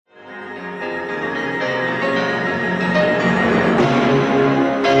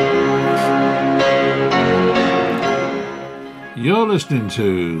You're listening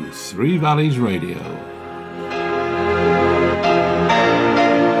to Three Valleys Radio.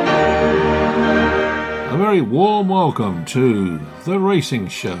 A very warm welcome to The Racing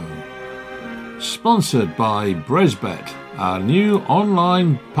Show, sponsored by Bresbet, our new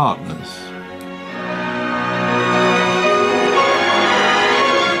online partners.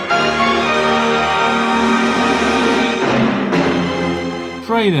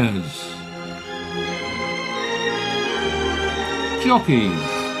 Trainers, jockeys,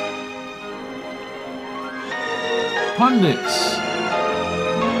 pundits,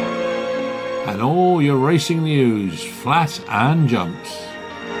 and all your racing news, flat and jumps.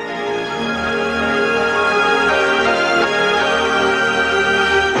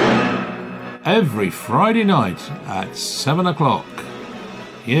 Every Friday night at 7 o'clock,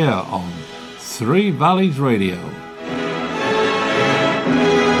 here on Three Valleys Radio.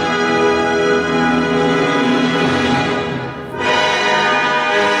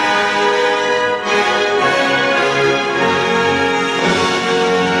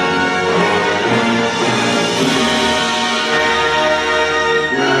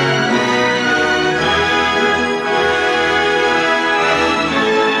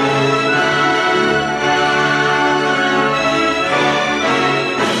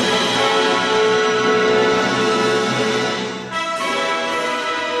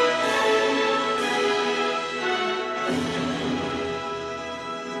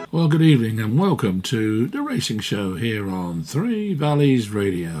 Well, good evening and welcome to The Racing Show here on Three Valleys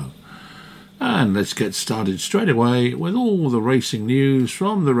Radio. And let's get started straight away with all the racing news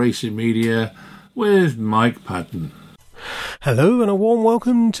from the racing media with Mike Patton. Hello and a warm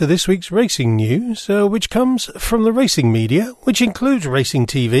welcome to this week's racing news, which comes from the racing media, which includes Racing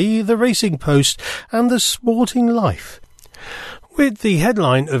TV, the Racing Post and the Sporting Life. With the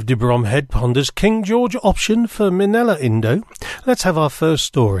headline of De Bromhead ponders King George option for Minella Indo, let's have our first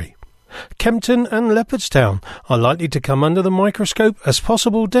story. Kempton and Leopardstown are likely to come under the microscope as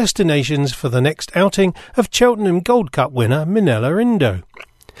possible destinations for the next outing of Cheltenham Gold Cup winner Minella Indo.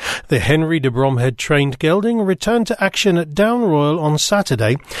 The Henry de Bromhead trained gelding returned to action at Down Royal on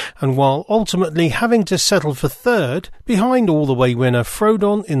Saturday, and while ultimately having to settle for third behind all-the-way winner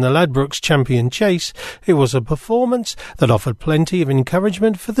Frodon in the Ladbrokes Champion Chase, it was a performance that offered plenty of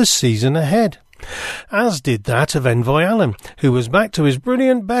encouragement for the season ahead. As did that of Envoy Allen, who was back to his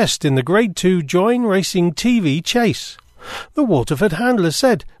brilliant best in the Grade 2 Join Racing TV Chase. The Waterford handler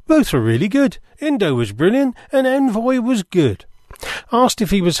said, "Both were really good. Indo was brilliant and Envoy was good." Asked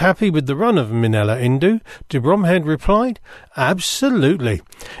if he was happy with the run of Minella Indo, de Bromhead replied, "Absolutely.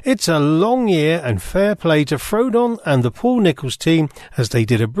 It's a long year and fair play to Frodon and the Paul Nicholls team as they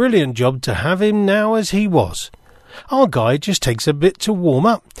did a brilliant job to have him now as he was. Our guy just takes a bit to warm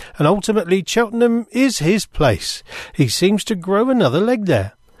up, and ultimately Cheltenham is his place. He seems to grow another leg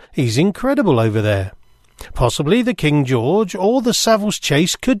there. He's incredible over there. Possibly the King George or the Savills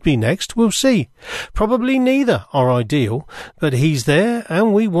Chase could be next, we'll see. Probably neither are ideal, but he's there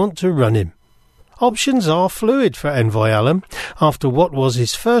and we want to run him." Options are fluid for Envoy Allen after what was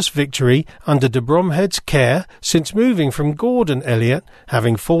his first victory under de Bromhead's care since moving from Gordon Elliott,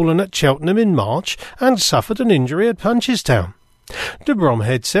 having fallen at Cheltenham in March and suffered an injury at Punchestown. De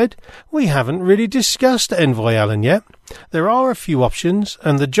Bromhead said, "We haven't really discussed Envoy Allen yet. There are a few options,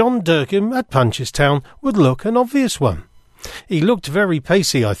 and the John Durkham at Punchestown would look an obvious one. He looked very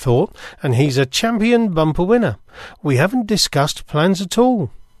pacey, I thought, and he's a champion bumper winner. We haven't discussed plans at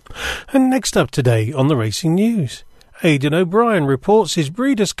all." And next up today on the racing news, Aidan O'Brien reports his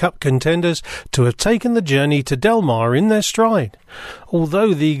Breeders' Cup contenders to have taken the journey to Del Mar in their stride,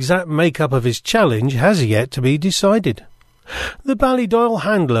 although the exact makeup of his challenge has yet to be decided. The Ballydoyle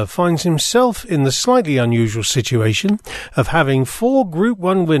handler finds himself in the slightly unusual situation of having 4 Group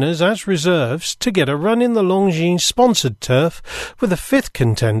 1 winners as reserves to get a run in the Longines-sponsored turf, with a 5th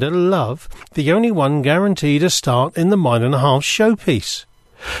contender, Love, the only one guaranteed a start in the mile and a half showpiece.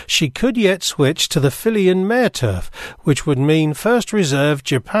 She could yet switch to the filly and mare turf, which would mean first reserve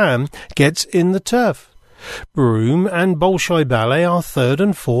Japan gets in the turf. Broome and Bolshoi Ballet are 3rd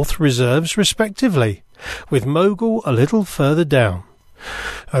and 4th reserves respectively, with Mogul a little further down.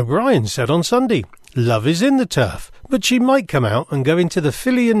 O'Brien said on Sunday, "Love is in the turf, but she might come out and go into the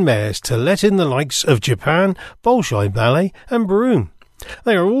filly and mares to let in the likes of Japan, Bolshoi Ballet and Broome.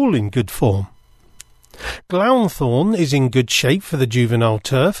 They are all in good form. Glownthorne is in good shape for the juvenile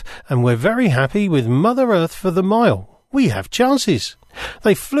turf, and we're very happy with Mother Earth for the mile. We have chances.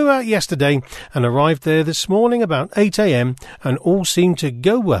 They flew out yesterday and arrived there this morning about 8 a.m. and all seemed to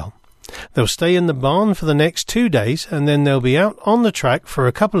go well. They'll stay in the barn for the next 2 days and then they'll be out on the track for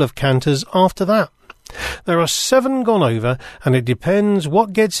a couple of canters after that. There are 7 gone over, and it depends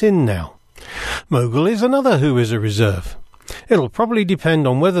what gets in now. Mogul is another who is a reserve. It'll probably depend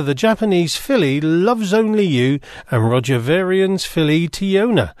on whether the Japanese filly Loves Only You and Roger Varian's filly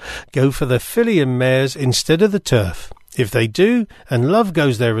Tiona go for the filly and mares instead of the turf. If they do, and Love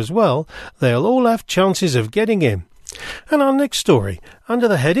goes there as well, they'll all have chances of getting in. And our next story, under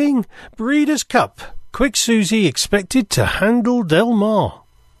the heading Breeders' Cup, Quick Susie expected to handle Del Mar.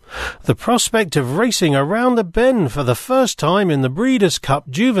 The prospect of racing around the bend for the first time in the Breeders' Cup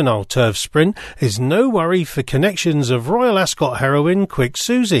Juvenile Turf Sprint is no worry for connections of Royal Ascot heroine Quick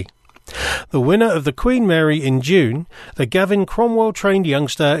Susie. The winner of the Queen Mary in June, the Gavin Cromwell-trained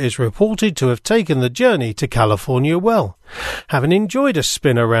youngster is reported to have taken the journey to California well, having enjoyed a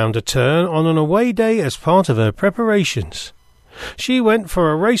spin around a turn on an away day as part of her preparations. She went for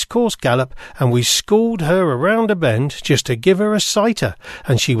a racecourse gallop and we schooled her around a bend just to give her a sighter,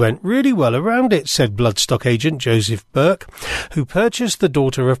 and she went really well around it, said bloodstock agent Joseph Burke, who purchased the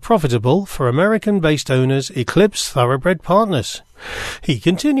daughter of Profitable for American-based owners Eclipse Thoroughbred Partners. He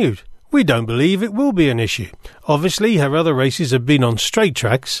continued, "We don't believe it will be an issue. Obviously her other races have been on straight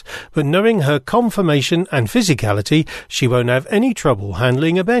tracks, but knowing her conformation and physicality, she won't have any trouble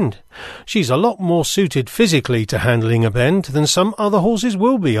handling a bend. She's a lot more suited physically to handling a bend than some other horses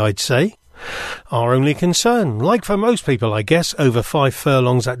will be, I'd say. Our only concern, like for most people I guess over 5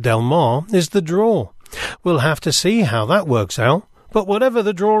 furlongs at Del Mar, is the draw. We'll have to see how that works out, but whatever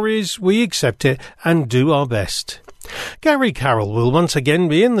the draw is, we accept it and do our best." Gary Carroll will once again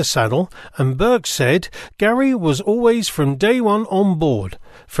be in the saddle, and Burke said Gary was always from day one on board,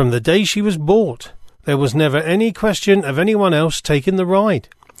 from the day she was bought. There was never any question of anyone else taking the ride.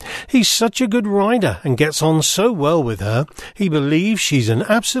 He's such a good rider and gets on so well with her. He believes she's an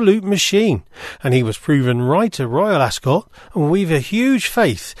absolute machine, and he was proven right at Royal Ascot, and we've a huge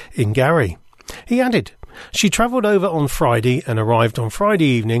faith in Gary. He added, "She travelled over on Friday and arrived on Friday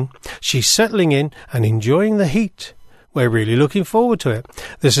evening. She's settling in and enjoying the heat. We're really looking forward to it.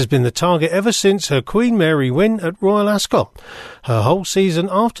 This has been the target ever since her Queen Mary win at Royal Ascot. Her whole season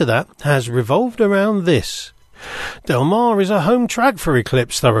after that has revolved around this." Del Mar is a home track for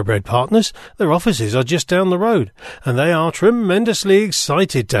Eclipse Thoroughbred Partners. Their offices are just down the road, and they are tremendously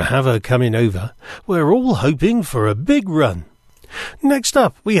excited to have her coming over. We're all hoping for a big run. Next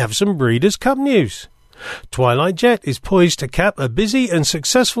up, we have some Breeders' Cup news. Twilight Jet is poised to cap a busy and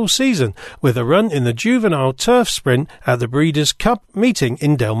successful season with a run in the Juvenile Turf Sprint at the Breeders' Cup meeting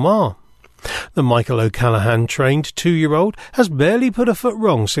in Del Mar. The Michael O'Callaghan-trained 2-year-old has barely put a foot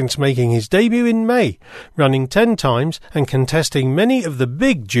wrong since making his debut in May, running 10 times and contesting many of the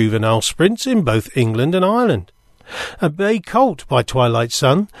big juvenile sprints in both England and Ireland. A bay colt by Twilight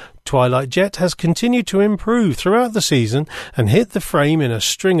Sun, Twilight Jet has continued to improve throughout the season and hit the frame in a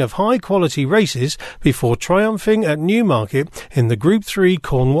string of high-quality races before triumphing at Newmarket in the Group 3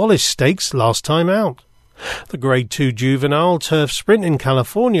 Cornwallis Stakes last time out. The Grade 2 Juvenile Turf Sprint in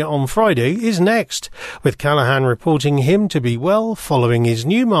California on Friday is next, with Callaghan reporting him to be well following his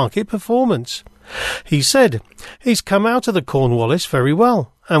Newmarket performance. He said, "He's come out of the Cornwallis very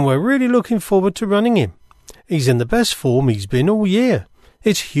well, and we're really looking forward to running him. He's in the best form he's been all year.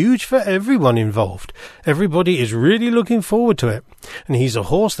 It's huge for everyone involved. Everybody is really looking forward to it, and he's a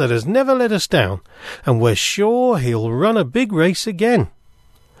horse that has never let us down, and we're sure he'll run a big race again."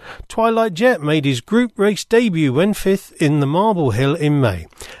 Twilight Jet made his group race debut when 5th in the Marble Hill in May,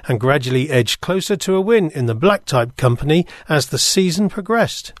 and gradually edged closer to a win in the Black Type Company as the season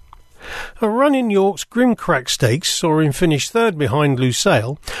progressed. A run in York's Grimcrack Stakes saw him finish 3rd behind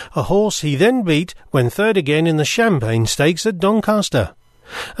Lusail, a horse he then beat when 3rd again in the Champagne Stakes at Doncaster.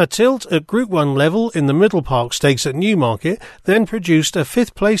 A tilt at Group 1 level in the Middle Park Stakes at Newmarket then produced a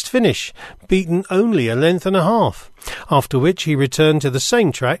 5th-placed finish, beaten only a length and a half, after which he returned to the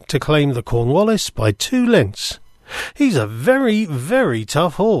same track to claim the Cornwallis by 2 lengths. He's a very, very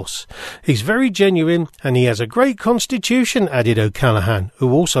tough horse. He's very genuine, and he has a great constitution, added O'Callaghan,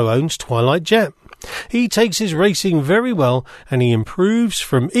 who also owns Twilight Jet. He takes his racing very well, and he improves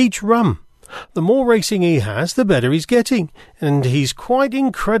from each run. The more racing he has, the better he's getting, and he's quite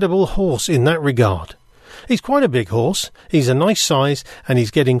incredible horse in that regard. He's quite a big horse, he's a nice size, and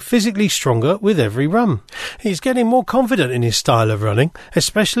he's getting physically stronger with every run. He's getting more confident in his style of running,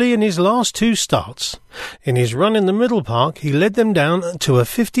 especially in his last 2 starts. In his run in the Middle Park, he led them down to a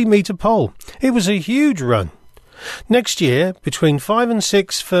 50-metre pole. It was a huge run. Next year, between 5 and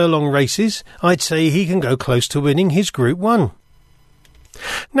 6 furlong races, I'd say he can go close to winning his Group 1.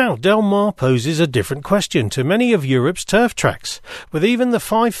 Now, Del Mar poses a different question to many of Europe's turf tracks, with even the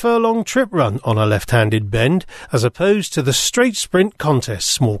 5-furlong trip run on a left-handed bend, as opposed to the straight sprint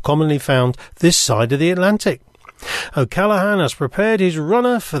contests more commonly found this side of the Atlantic. O'Callaghan has prepared his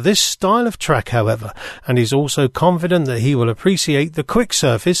runner for this style of track, however, and is also confident that he will appreciate the quick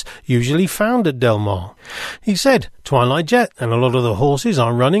surface usually found at Del Mar. He said, "Twilight Jet and a lot of the horses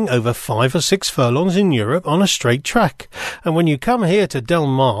are running over 5 or 6 furlongs in Europe on a straight track, and when you come here to Del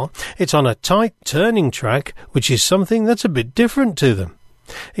Mar, it's on a tight turning track, which is something that's a bit different to them."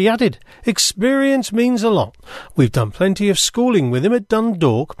 He added, "Experience means a lot. We've done plenty of schooling with him at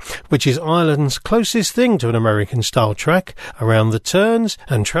Dundalk, which is Ireland's closest thing to an American-style track, around the turns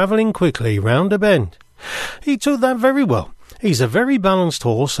and travelling quickly round a bend. He took that very well. He's a very balanced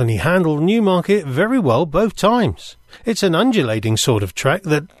horse, and he handled Newmarket very well both times. It's an undulating sort of track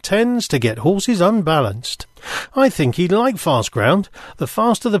that tends to get horses unbalanced. I think he'd like fast ground. The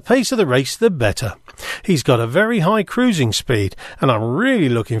faster the pace of the race, the better. He's got a very high cruising speed, and I'm really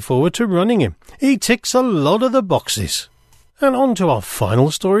looking forward to running him. He ticks a lot of the boxes." And on to our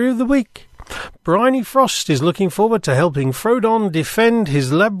final story of the week. Bryony Frost is looking forward to helping Frodon defend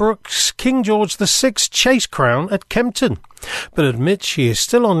his Ladbrokes King George VI Chase crown at Kempton, but admits she is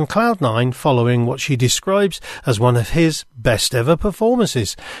still on cloud 9 following what she describes as one of his best ever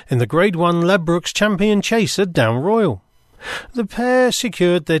performances in the Grade 1 Ladbrokes Champion Chase at Down Royal. The pair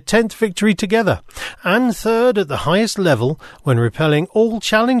secured their 10th victory together and 3rd at the highest level when repelling all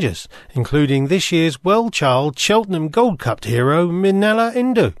challengers, including this year's well-child Cheltenham Gold Cup hero Minella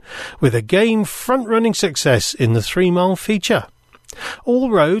Indu, with a game front-running success in the 3-mile feature.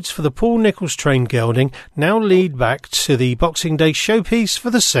 All roads for the Paul Nicholls trained gelding now lead back to the Boxing Day showpiece for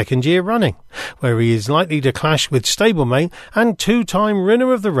the 2nd year running, where he is likely to clash with stablemate and 2-time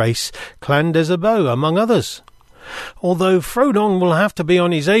winner of the race, Clan des Obeaux, among others. Although Frodon will have to be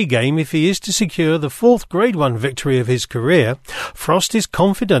on his A-game if he is to secure the 4th Grade 1 victory of his career, Frost is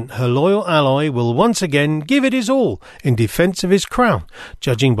confident her loyal ally will once again give it his all in defence of his crown,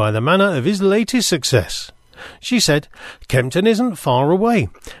 judging by the manner of his latest success. She said, "Kempton isn't far away,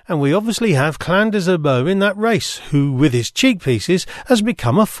 and we obviously have Clan des Obeaux in that race, who, with his cheek pieces, has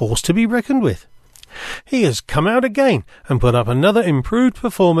become a force to be reckoned with. He has come out again and put up another improved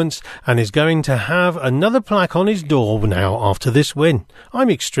performance and is going to have another plaque on his door now after this win. I'm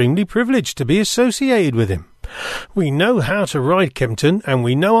extremely privileged to be associated with him. We know how to ride Kempton, and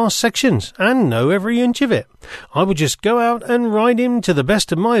we know our sections and know every inch of it. I will just go out and ride him to the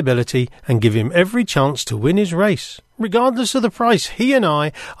best of my ability and give him every chance to win his race. Regardless of the price, he and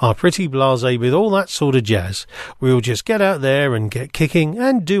I are pretty blasé with all that sort of jazz. We'll just get out there and get kicking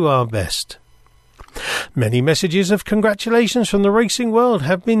and do our best." Many messages of congratulations from the racing world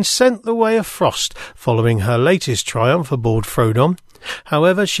have been sent the way of Frost following her latest triumph aboard Frodon.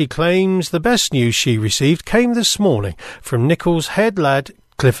 However, she claims the best news she received came this morning from Nicholls' head lad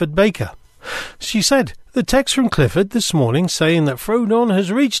Clifford Baker. She said, "The text from Clifford this morning saying that Frodon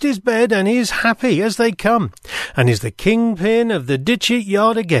has reached his bed and he is happy as they come, and is the kingpin of the Ditchit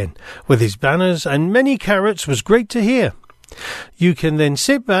yard again, with his banners and many carrots, was great to hear. You can then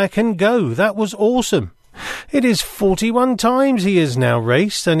sit back and go. That was awesome. It is 41 times he has now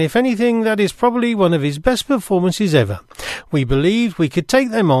raced, and if anything, that is probably one of his best performances ever. We believed we could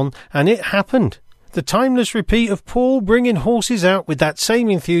take them on, and it happened. The timeless repeat of Paul bringing horses out with that same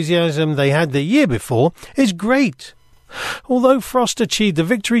enthusiasm they had the year before is great." Although Frost achieved the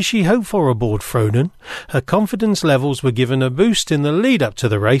victory she hoped for aboard Frodon, her confidence levels were given a boost in the lead-up to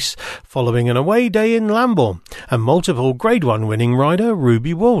the race, following an away day in Lambourn and multiple Grade 1 winning rider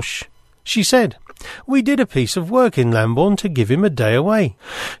Ruby Walsh. She said, "We did a piece of work in Lambourn to give him a day away.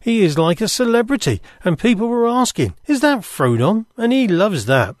 He is like a celebrity, and people were asking, 'Is that Frodon?' And he loves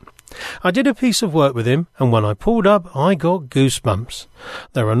that. I did a piece of work with him, and when I pulled up, I got goosebumps.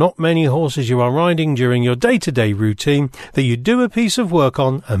 There are not many horses you are riding during your day-to-day routine that you do a piece of work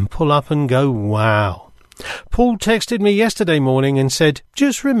on and pull up and go, wow. Paul texted me yesterday morning and said,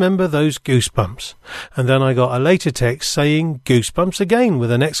 'Just remember those goosebumps.' And then I got a later text saying, 'Goosebumps again,' with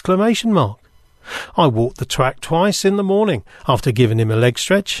an exclamation mark. I walked the track twice in the morning after giving him a leg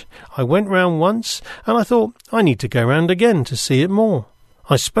stretch. I went round once, and I thought, I need to go round again to see it more.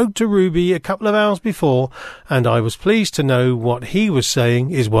 I spoke to Ruby a couple of hours before, and I was pleased to know what he was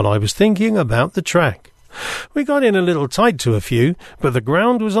saying is what I was thinking about the track. We got in a little tight to a few, but the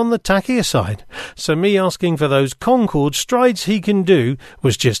ground was on the tackier side, so me asking for those Concord strides he can do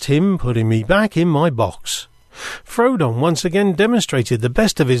was just him putting me back in my box. Frodon once again demonstrated the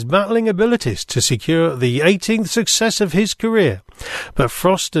best of his battling abilities to secure the 18th success of his career, but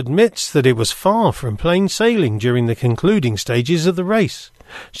Frost admits that it was far from plain sailing during the concluding stages of the race.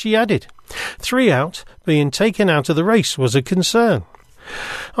 She added, 3 out, being taken out of the race was a concern.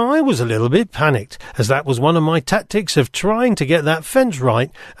 I was a little bit panicked, as that was one of my tactics of trying to get that fence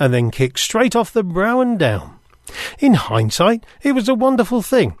right and then kick straight off the brow and down. In hindsight, it was a wonderful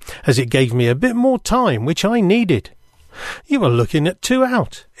thing, as it gave me a bit more time, which I needed. You are looking at 2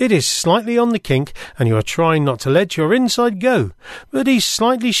 out. It is slightly on the kink, and you are trying not to let your inside go, but he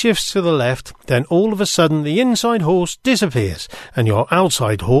slightly shifts to the left, then all of a sudden the inside horse disappears, and your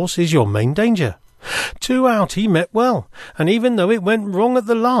outside horse is your main danger. 2 out he met well, and even though it went wrong at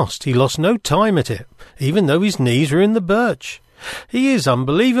the last, he lost no time at it, even though his knees were in the birch. He is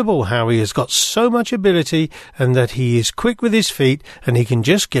unbelievable how he has got so much ability, and that he is quick with his feet, and he can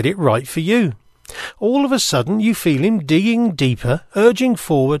just get it right for you. All of a sudden you feel him digging deeper, urging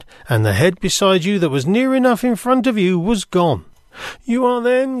forward, and the head beside you that was near enough in front of you was gone. You are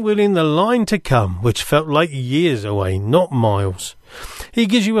then willing the line to come, which felt like years away, not miles. He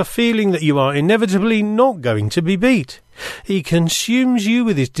gives you a feeling that you are inevitably not going to be beat. He consumes you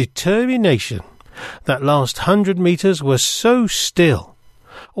with his determination. That last 100 metres was so still.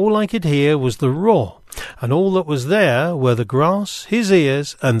 All I could hear was the roar, and all that was there were the grass, his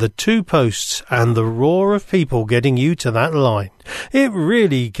ears, and the 2 posts, and the roar of people getting you to that line. It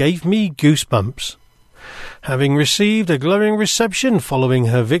really gave me goosebumps. Having received a glowing reception following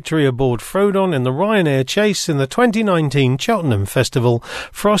her victory aboard Frodon in the Ryanair chase in the 2019 Cheltenham Festival,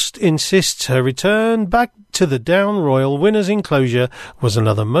 Frost insists her return back to the Down Royal Winners' Enclosure was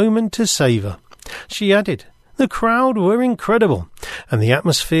another moment to savour. She added, the crowd were incredible, and the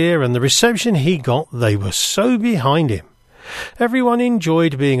atmosphere and the reception he got, they were so behind him. Everyone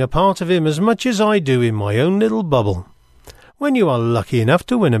enjoyed being a part of him as much as I do in my own little bubble. When you are lucky enough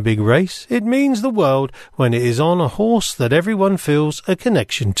to win a big race, it means the world when it is on a horse that everyone feels a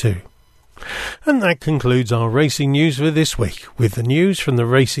connection to. And that concludes our racing news for this week, with the news from the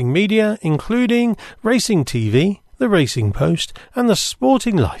racing media, including Racing TV, the Racing Post, and the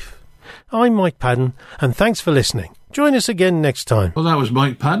Sporting Life. I'm Mike Padden, and thanks for listening. Join us again next time. Well, that was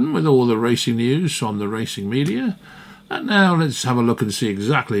Mike Padden with all the racing news from the racing media. And now let's have a look and see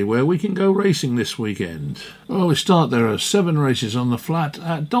exactly where we can go racing this weekend. Well, we start. There are 7 races on the flat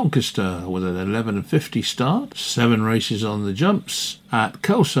at Doncaster with an 11:50 start. 7 races on the jumps at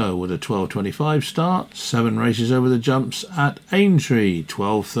Kelso with a 12:25 start. 7 races over the jumps at Aintree,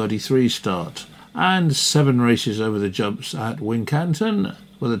 12:33 start. And 7 races over the jumps at Wincanton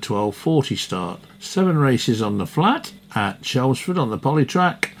with a 12:40 start. 7 races on the flat at Chelmsford on the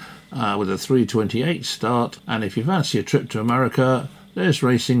Polytrack with a 3:28 start. And if you fancy a trip to America, there's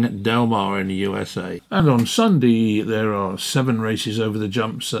racing at Del Mar in the USA. And on Sunday, there are 7 races over the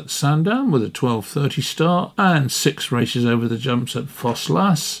jumps at Sandown with a 12:30 start, and 6 races over the jumps at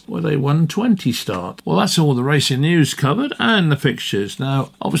Fosslas with a 1:20 start. Well, that's all the racing news covered and the fixtures.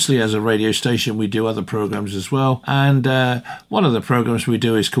 Now, obviously, as a radio station, we do other programmes as well, and one of the programmes we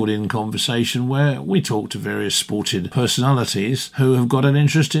do is called In Conversation, where we talk to various sporting personalities who have got an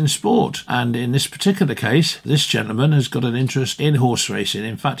interest in sport. And in this particular case, this gentleman has got an interest in horse racing.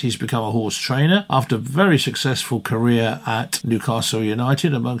 In fact, he's become a horse trainer after a very successful career at Newcastle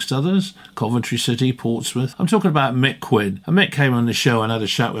United, amongst others, Coventry City, Portsmouth. I'm talking about Mick Quinn. And Mick came on the show and had a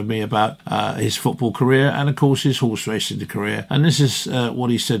chat with me about his football career and, of course, his horse racing career. And this is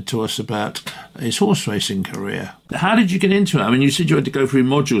what he said to us about his horse racing career. How did you get into it? I mean, you said you had to go through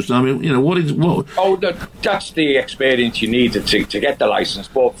modules. I mean, you know, what? Oh, that's the experience you needed to get the licence.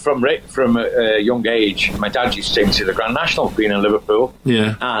 But from a young age, my dad used to take me to the Grand National, being in Liverpool.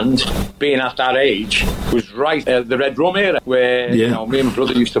 Yeah. And being at that age was right the Red Rum era, where you know, me and my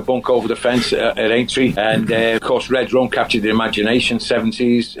brother used to bunk over the fence at Aintree, and of course Red Rum captured the imagination,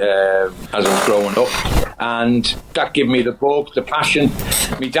 70s, as I was growing up, and that gave me the bug, the passion.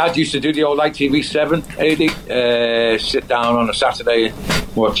 My dad used to do the old ITV7 AD, sit down on a Saturday,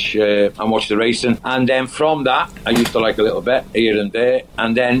 watch the racing, and then from that I used to like a little bit here and there.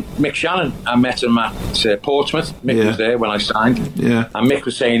 And then Mick Shannon, I met him at Portsmouth. Mick was there when I signed, and Mick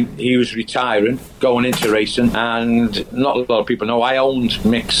was saying he was retiring, going into racing, and not a lot of people know I owned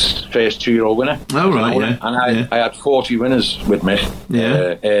Mick's first 2-year-old winner. Oh right, and I had 40 winners with Mick,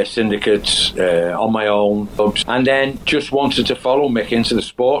 syndicates, on my own clubs, and then just wanted to follow Mick into the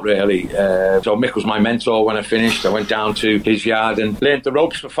sport really. So Mick was my mentor when I finished. I went down to his yard and learnt the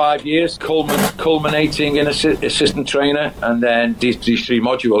ropes for 5 years, culminating in assistant trainer, and then these 3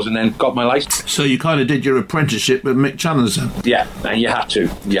 modules, and then got my license. So you kind of did your apprenticeship with Mick Chalmers then? Yeah, and you had to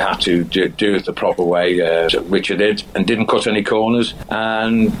do it the proper way, which I did, and didn't cut any corners,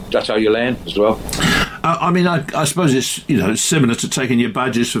 and that's how you learn as well. I mean, I suppose it's, you know, similar to taking your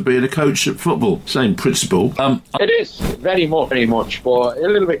badges for being a coach at football. Same principle. It is very much, but a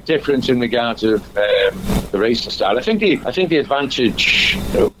little bit different in regards of the racing style. I think the advantage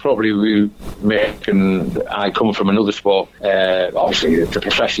probably we make, and I come from another sport. Obviously, the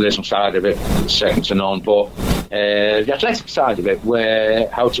professionalism side of it is second to none, but the athletic side of it, where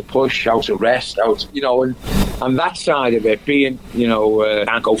how to push, how to rest, and that side of it being,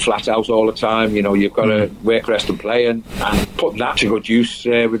 can't go flat out all the time. You've got to work, rest, and play, and put that to good use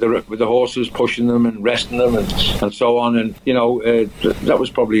with the horses, pushing them and resting them, and so on. And that was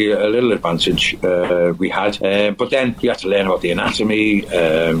probably a little advantage we had. But then you had to learn about the anatomy.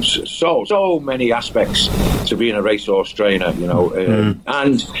 So many aspects to being a racehorse trainer.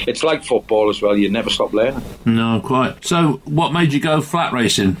 And it's like football as well. You never stop learning. No, quite. So, what made you go flat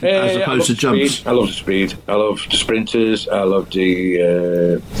racing as opposed to jumps? Speed. I love the speed. I love the sprinters. I love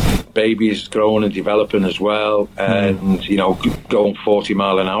the babies growing and developing as well, and going 40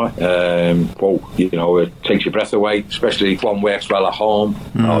 mile an hour. It takes your breath away, especially if one works well at home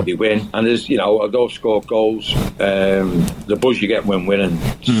or they win. And there's those score goals, the buzz you get when winning,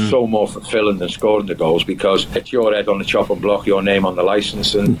 so more fulfilling than scoring the goals, because it's your head on the chopping block, your name on the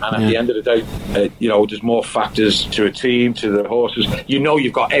licence, and at the end of the day, there's more factors to a team, to the horses.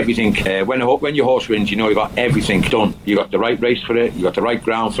 You've got everything. When your horse wins, you've got everything done. You've got the right race for it, you've got the right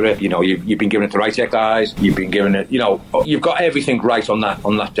ground for it, you've been given it the right exercise, you've been given it, you've got everything right on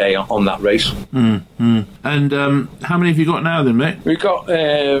that day, on that race. And how many have you got now then, Mick? We've got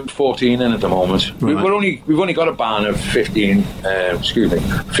 14 in at the moment. Right. We've only got a ban of 15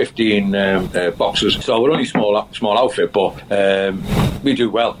 boxers, so we're only small outfit, but we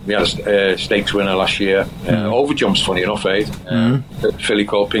do well. We had a stakes winner last year, over jumps, funny enough, a filly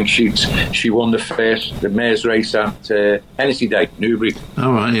called Pink Sheets. She won the mares race at Hennessy Day, Newbury.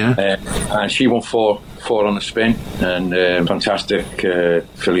 All right, yeah. And she won four on the spin, and fantastic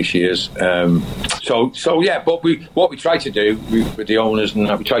filly she is. So yeah, but what we try to do with the owners, and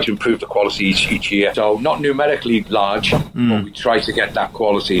we try to improve the quality each year. So not numerically large, but we try to get that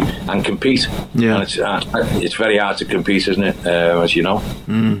quality and compete. Yeah, and it's very hard to compete, isn't it? As you know.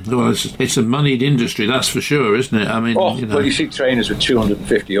 Well, it's a moneyed industry, that's for sure, isn't it? I mean, well, you see trainers with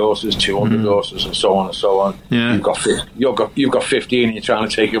 250 horses, 200 horses, and so on and so on. Yeah, you've got 15, and you're trying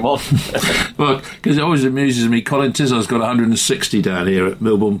to take them on. Well, because it always amuses me. Colin Tizard's got 160 down here at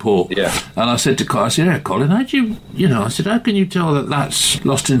Milbourne Port. Yeah, and I said to Colin, Colin, how can you tell that that's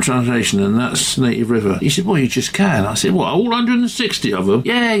Lost in Translation and that's Native River? He said, well, you just can. I said, what, all 160 of them?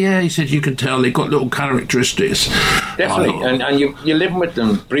 Yeah. He said, you can tell they've got little characteristics. Definitely, and you're living with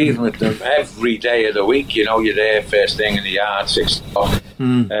them, breathing with them every day of the week. You're there first thing in the yard, 6 o'clock.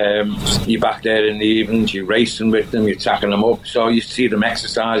 You're back there in the evenings, you're racing with them, you're tacking them up. So you see them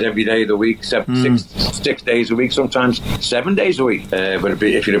exercise every day of the week, 6 days a week, sometimes 7 days a week,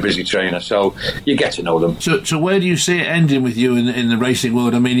 if you're a busy trainer. So you get to know them. So where do you see it ending with you in the racing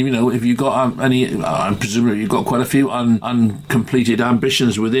world? I mean, have you got any, presumably you've got quite a few uncompleted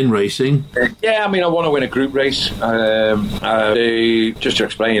ambitions within racing? Yeah, I mean, I want to win a group race. Just to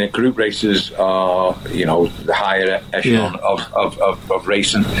explain it, group races are, the higher echelon of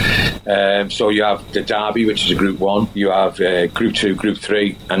racing. So you have the Derby, which is a Group 1. You have Group 2, Group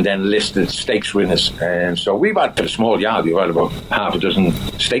 3, and then listed stakes winners. So we've had, for a small yard, we've had about half a dozen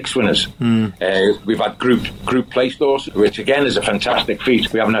stakes winners. We've had group place horses, which again is a fantastic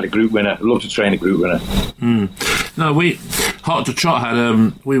feat. We haven't had a group winner. I'd love to train a group winner. No, Heart to Trot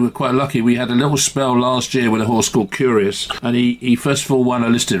had, we were quite lucky. We had a little spell last year with a horse called Curious, and he first of all won a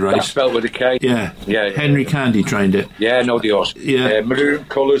listed race. That's spelled with a K. Yeah. Henry Candy trained it. Yeah, know the horse. Yeah. Maroon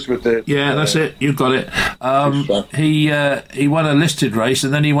colours with the... Yeah, that's it. You've got it. He won a listed race,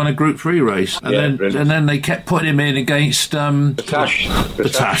 and then he won a Group 3 race. And then they kept putting him in against...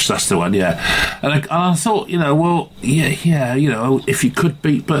 Batash, that's the one, yeah. And I thought, if you could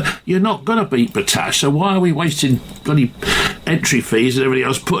beat... But you're not going to beat Batash, so why are we wasting bloody entry fees and everything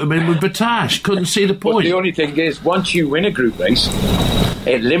else, put him in with Batash? Couldn't see the point. But the only thing is, once you win a group race,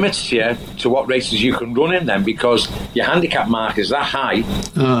 it limits you to what races you can run in them, because your handicap mark is that high.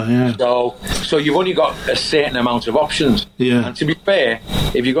 Oh, yeah. So you've only got a certain amount of options. Yeah. And to be fair,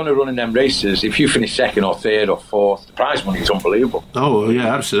 if you're going to run in them races, if you finish second or third or fourth, the prize money is unbelievable. Oh,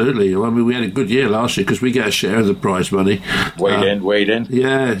 yeah, absolutely. I mean, we had a good year last year because we get a share of the prize money. Weighed in.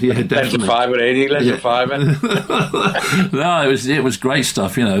 Yeah, definitely. Lens a 5 or 80, lens a 5. No, No, it was great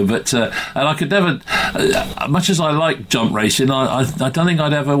stuff, But and I could never, much as I like jump racing, I don't think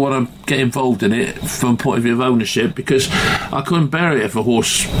I'd ever want to get involved in it from a point of view of ownership, because I couldn't bear it if a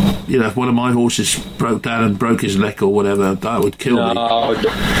horse, if one of my horses broke down and broke his neck or whatever, that would kill me.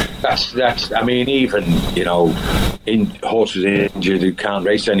 That's. I mean, even horses injured who can't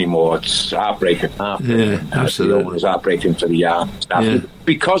race anymore, it's heartbreaking. Yeah, absolutely. It's heartbreaking for the yard. Yeah.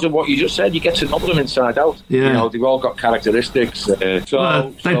 Because of what you just said, you get to know them inside out. Yeah. They've all got characteristics. They'd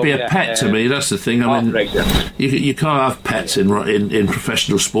be a pet to me. That's the thing. I mean, you can't have pets in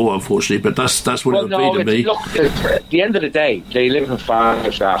professional sport, unfortunately. But that's what it would be to me. Look, at the end of the day, they live in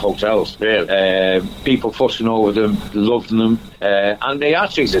 5-star hotels. Really, people fussing over them, loving them, and they are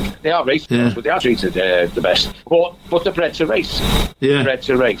treated. They are racing, but they are treated the best. But they're bred to race. Yeah, bred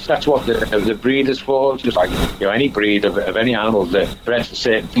to race. That's what the breed is for. Just like any breed of any animal, they're bred for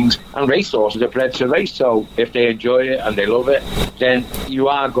certain things. And race horses are bred to race. So if they enjoy it and they love it, then you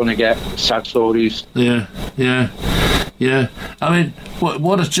are going to get sad stories. Yeah. I mean,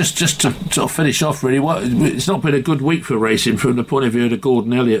 what is just to sort of finish off really? It's not been a good week for racing from the point of view of the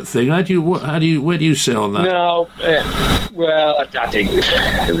Gordon Elliott thing. Where do you sit on that? No, well, I think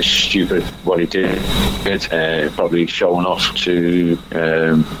it was stupid what he did. Probably showing off to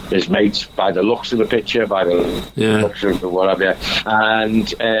his mates by the looks of the picture, by the looks of whatever,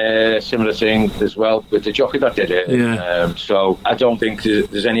 and similar thing as well with the jockey that did it. Yeah. So I don't think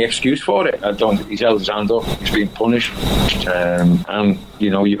there's any excuse for it. I don't think he's held his hand up. He's been punished. And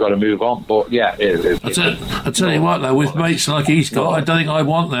you've got to move on. But yeah, I tell you what though, with mates like he's got, I don't think I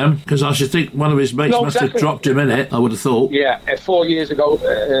want them, because I should think one of his mates must have dropped him in it. I would have thought. Yeah, 4 years ago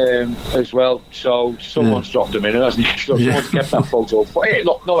as well. So someone's dropped him in it, hasn't he? So someone's kept that photo. Hey,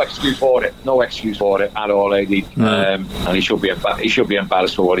 look, no excuse for it. No excuse for it at all, AD. And he should be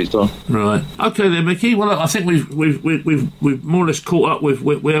embarrassed for what he's done. Right. Okay then, Mickey. Well, I think we've more or less caught up with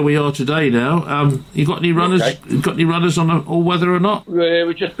where we are today now. You got any runners? Okay. You got any runners on all weather or not?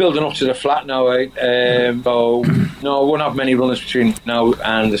 We're just building up to the flat now, so no, we won't have many runners between now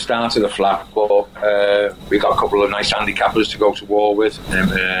and the start of the flat, but we've got a couple of nice handicappers to go to war with in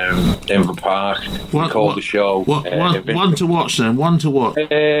Inver Park. We call the show. One to watch then? One to watch?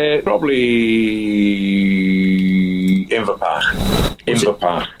 Probably Inver Park. Inver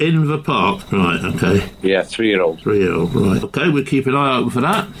Park, right, okay. Yeah, 3-year-old. 3-year-old, right. Okay, we'll keep an eye open for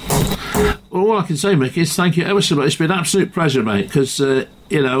that. Well, all I can say, Mick, is thank you ever so much. It's been an absolute pleasure, mate, because, I've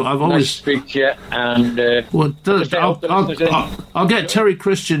always... Nice to speak to you, and... I'll get Terry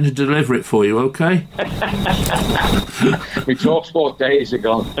Christian to deliver it for you, okay? My TalkSport days are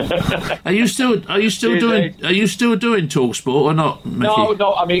gone. Are you still doing TalkSport or not,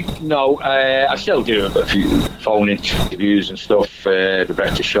 Mickey? No, I still do a few phone interviews and stuff, the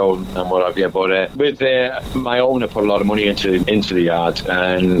breakfast show and what have you, but with my owner put a lot of money into the yard,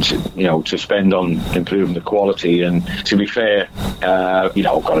 and, to spend on improving the quality, and to be fair,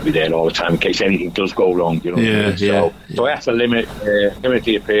 I've got to be there all the time in case anything does go wrong, So I have to limit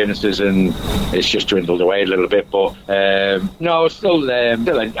the appearances, and it's just dwindled away a little bit. But no, still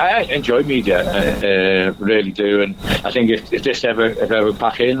I enjoy media, really do. And I think if this ever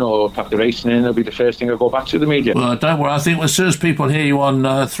back in or back the racing in, it'll be the first thing I'll go back to the media. Well, don't worry. I think as soon as people hear you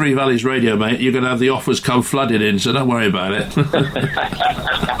on Three Valleys Radio, mate, you're going to have the offers come flooding in. So don't worry about it.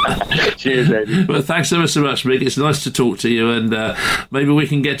 Cheers, Eddie. Well, thanks ever so much, Mick. It's nice to talk to you, and maybe we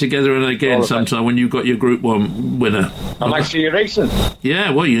can get together again sometime when you've got your Group 1 winner. I might see you racing.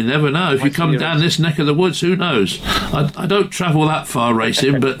 Yeah, well, you never know. If you come down this neck of the woods, who knows? I don't travel that far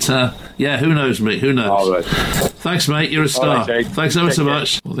racing, but who knows, Mick? Who knows? All right. Thanks, mate. You're a star. Right, thanks ever so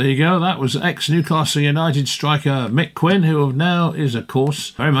much. Well, there you go. That was ex-Newcastle United striker Mick Quinn, who now is, of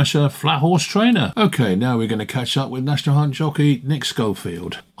course, very much a flat horse trainer. Okay, now we're going to catch up with National Hunt jockey Nick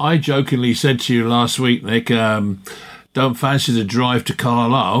Schofield. I jokingly said to you last week, Nick, don't fancy the drive to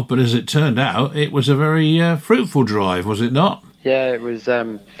Carlisle, but as it turned out, it was a very fruitful drive, was it not? Yeah, it was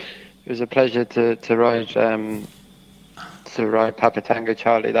a pleasure to ride Papa Tango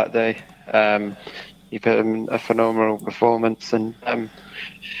Charlie that day. He put in a phenomenal performance, and I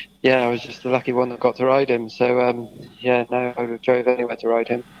was just the lucky one that got to ride him. So I drove anywhere to ride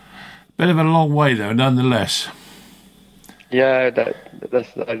him. Bit of a long way though, nonetheless. Yeah,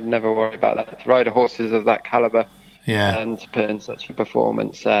 I'd never worry about that. To ride horses of that calibre, and to put in such a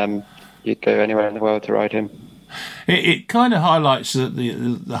performance, you'd go anywhere in the world to ride him. It kind of highlights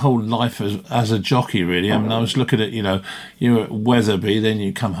the whole life as a jockey, really. I mean, I was looking at, you're at Wetherby, then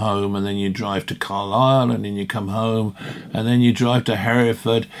you come home, and then you drive to Carlisle, and then you come home, and then you drive to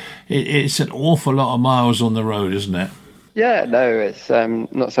Hereford. It's an awful lot of miles on the road, isn't it? Yeah, no, it's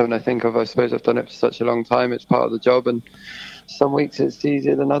not something I think of. I suppose I've done it for such a long time. It's part of the job, and some weeks it's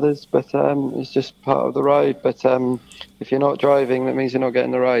easier than others, but it's just part of the ride. But if you're not driving, that means you're not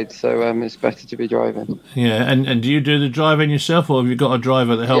getting the ride. So it's better to be driving. Yeah, and do you do the driving yourself, or have you got a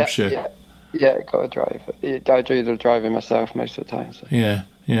driver that helps you? Yeah, got a driver. I do the driving myself most of the time. So. Yeah.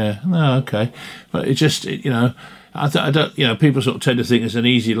 No, okay. But it just, I don't. People sort of tend to think it's an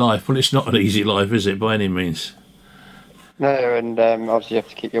easy life. Well, it's not an easy life, is it, by any means? No, and obviously you have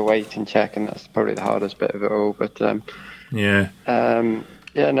to keep your weight in check, and that's probably the hardest bit of it all. But no,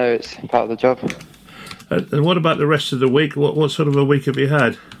 it's part of the job. And what about the rest of the week? What sort of a week have you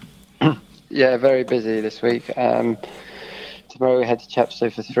had? Yeah, very busy this week. Tomorrow we head to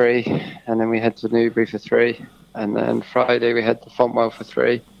Chepstow for 3, and then we head to Newbury for 3, and then Friday we head to Fontwell for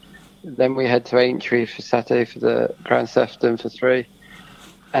 3. Then we head to Aintree for Saturday for the Grand Sefton for 3.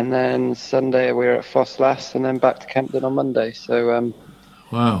 And then Sunday we're at Foss-Lass, and then back to Kempton on Monday. So,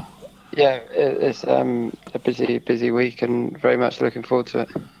 wow. Yeah, it's a busy week, and very much looking forward to it.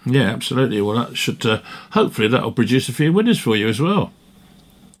 Yeah, absolutely. Well, that should hopefully that'll produce a few winners for you as well.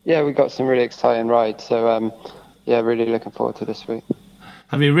 Yeah, we got some really exciting rides. So, really looking forward to this week.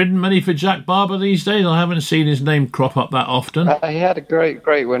 Have you ridden many for Jack Barber these days? I haven't seen his name crop up that often. He had a great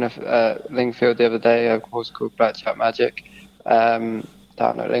win at Lingfield the other day, a course called Blackjack Magic.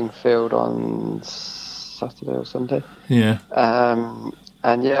 Down at Lingfield on Saturday or Sunday. Yeah.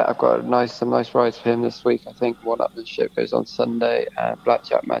 And I've got some nice rides for him this week. I think One-Upmanship goes on Sunday, and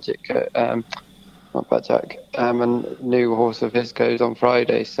Blackjack Magic, not Blackjack, and new horse of his goes on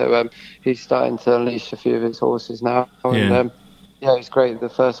Friday. So he's starting to unleash a few of his horses now. And it's great. The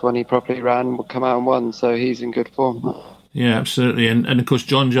first one he properly ran will come out and won, so he's in good form. Yeah, absolutely. And of course,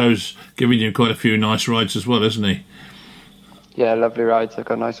 John Joe's giving you quite a few nice rides as well, isn't he? Yeah, lovely rides. I've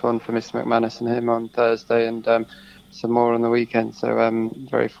got a nice one for Mr. McManus and him on Thursday, and some more on the weekend. So I'm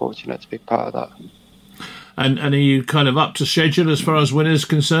very fortunate to be part of that. And are you kind of up to schedule as far as winners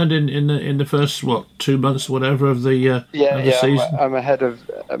concerned in the first 2 months, whatever of the season? I'm ahead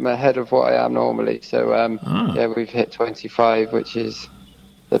of what I am normally. So we've hit 25, which is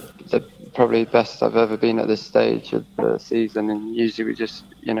the probably best I've ever been at this stage of the season. And usually we just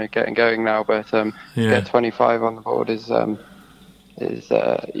getting going now, but get 25 on the board is it's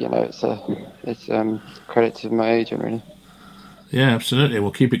credit to my agent, really. Yeah, absolutely.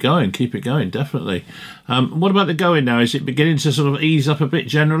 Well, keep it going, definitely. What about the going now? Is it beginning to sort of ease up a bit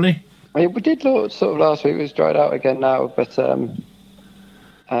generally? We did sort of last week. It was dried out again now, but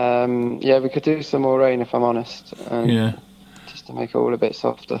we could do some more rain, if I'm honest. Just to make it all a bit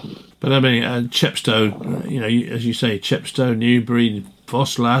softer. But I mean, Chepstow, as you say, Chepstow, Newbury,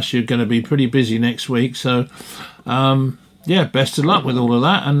 Foss-Lass, you're going to be pretty busy next week. So, best of luck with all of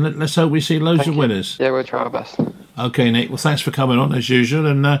that, and let's hope we see loads of winners. Yeah, we'll try our best. Okay, Nick. Well, thanks for coming on as usual,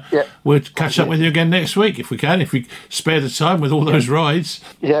 and we'll catch up with you again next week if we can, if we spare the time with all those rides.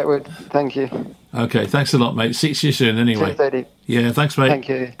 Yeah, thank you. Okay, thanks a lot, mate. See you soon anyway. Cheers, Eddie. Yeah, thanks, mate. Thank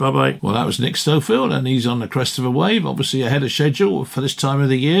you. Bye-bye. Well, that was Nick Stofield, and he's on the crest of a wave, obviously ahead of schedule for this time of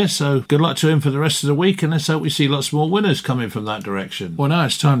the year, so good luck to him for the rest of the week, and let's hope we see lots more winners coming from that direction. Well, now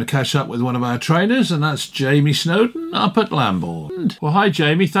it's time to catch up with one of our trainers, and that's Jamie Snowden up at Lambourn. Well, hi,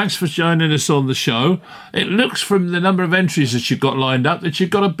 Jamie. Thanks for joining us on the show. It looks from the number of entries that you've got lined up that you've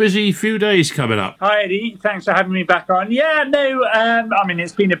got a busy few days coming up. Hi, Eddie. Thanks for having me back on. Yeah, no,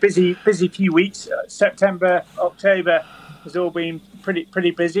 it's been a busy few weeks. September, October has all been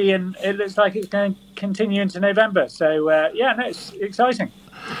pretty busy, and it looks like it's going to continue into November. So, it's exciting.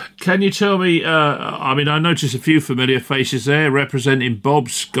 Can you tell me, I noticed a few familiar faces there representing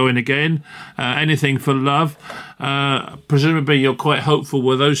Bob's going again, Anything for Love. Presumably you're quite hopeful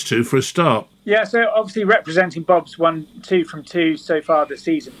with those two for a start. Yeah, so obviously representing Bob's won 2 from 2 so far this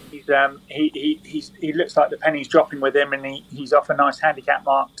season. He looks like the penny's dropping with him, and he's off a nice handicap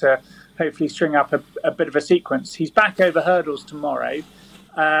mark to hopefully string up a bit of a sequence. He's back over hurdles tomorrow.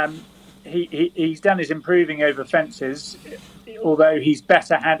 He's done his improving over fences, although he's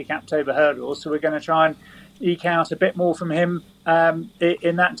better handicapped over hurdles. So we're going to try and eke out a bit more from him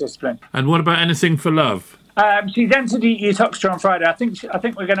in that discipline. And what about Anything for Love? She's entered Uttoxeter on Friday. I think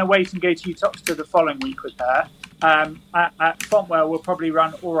we're going to wait and go to Uttoxeter the following week with her. At Fontwell, we'll probably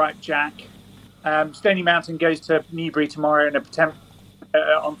run All Right Jack. Stony Mountain goes to Newbury tomorrow in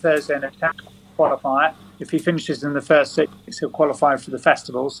on Thursday in a qualifier. if he finishes in the first 6, he'll qualify for the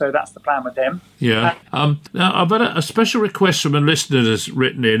festival. So that's the plan with him. Yeah. Now, I've had a special request from a listener that's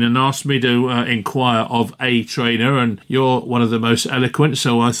written in and asked me to inquire of a trainer, and you're one of the most eloquent,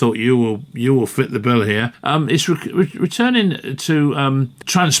 so I thought you will fit the bill here. It's returning to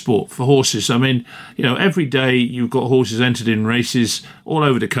transport for horses. I mean, every day you've got horses entered in races all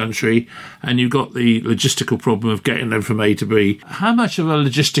over the country, and you've got the logistical problem of getting them from A to B. How much of a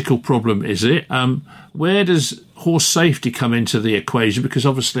logistical problem is it? Where does horse safety come into the equation? Because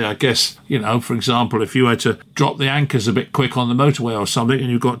obviously, I guess, for example, if you had to drop the anchors a bit quick on the motorway or something and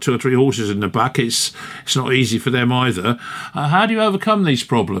you've got 2 or 3 horses in the back, it's not easy for them either. How do you overcome these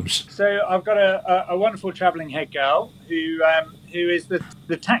problems? So I've got a wonderful travelling head girl who is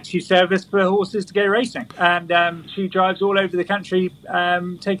the taxi service for horses to go racing. And she drives all over the country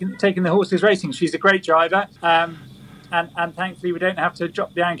taking the horses racing. She's a great driver. And thankfully, we don't have to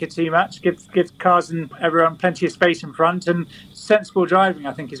drop the anchor too much. Give cars and everyone plenty of space in front, and sensible driving,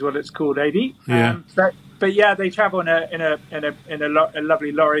 I think, is what it's called, AD. Yeah. But yeah, they travel in a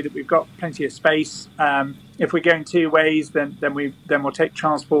lovely lorry that we've got plenty of space. If we're going 2 ways, then we'll take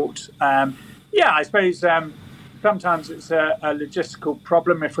transport. I suppose sometimes it's a logistical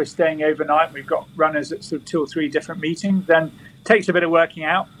problem if we're staying overnight and we've got runners at sort of 2 or 3 different meetings. Then takes a bit of working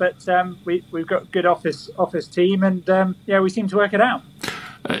out, but we've got a good office team, and we seem to work it out.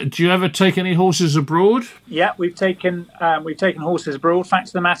 Do you ever take any horses abroad? Yeah, we've taken horses abroad. Facts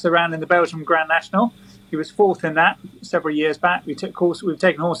of the matter ran in the Belgium Grand National. He was 4th in that several years back. We've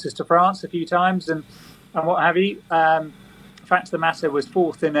taken horses to France a few times and what have you. Facts of the matter was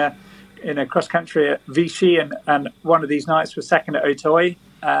 4th in a cross country at Vichy, and one of these nights was 2nd at Auteuil.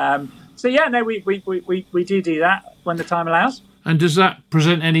 We do that when the time allows. And does that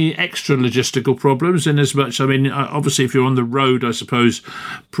present any extra logistical problems in as much, I mean, obviously if you're on the road, I suppose,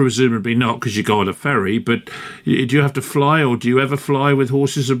 presumably not because you go on a ferry, but do you have to fly, or do you ever fly with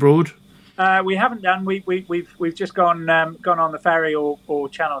horses abroad? We haven't done. We've just gone on the ferry or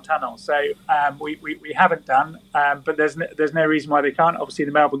Channel Tunnel, so we haven't done. But there's no reason why they can't. Obviously,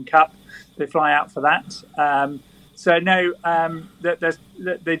 the Melbourne Cup, they fly out for that. So no,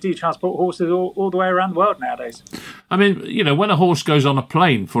 they do transport horses all the way around the world nowadays. I mean, when a horse goes on a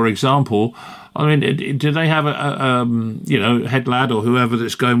plane, for example, I mean, do they have a head lad or whoever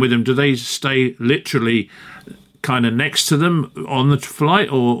that's going with them? Do they stay literally kind of next to them on the flight,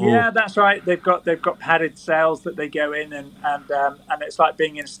 or? Yeah, that's right. They've got padded cells that they go in, and it's like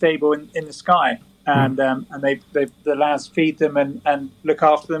being in a stable in the sky. And the lads feed them and look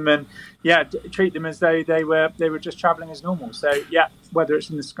after them, and treat them as though they were just travelling as normal. So whether it's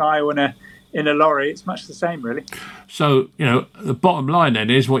in the sky or in a lorry, it's much the same, really. So the bottom line then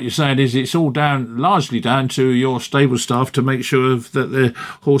is what you're saying is it's all largely down to your stable staff to make sure that the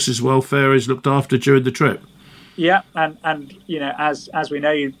horse's welfare is looked after during the trip. Yeah, and as we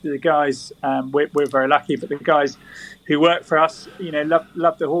know, the guys, we're very lucky, but the guys who work for us,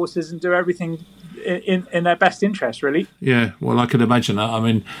 love the horses and do everything in their best interest, really. Yeah, well, I can imagine that. I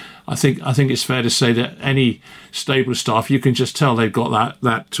mean, I think it's fair to say that any stable staff, you can just tell they've got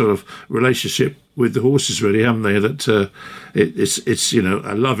that sort of relationship with the horses, really, haven't they? That it's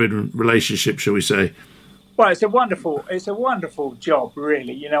a loving relationship, shall we say? Well, it's a wonderful job,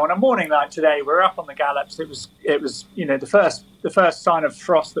 really. On a morning like today, we're up on the gallops. It was the first sign of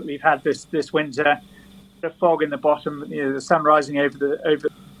frost that we've had this winter. The fog in the bottom, the sun rising over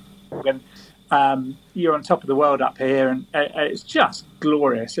and you're on top of the world up here, and it's just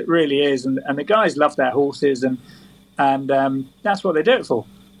glorious. It really is, and the guys love their horses, and that's what they do it for.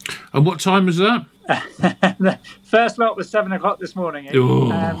 And what time was that? The first lot was 7 o'clock this morning.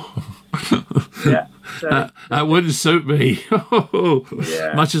 That wouldn't suit me.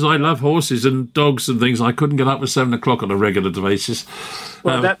 Much as I love horses and dogs and things, I couldn't get up at 7 o'clock on a regular basis.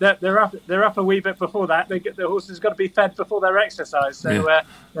 Well, they're up a wee bit before that. The horses got to be fed before their exercise, so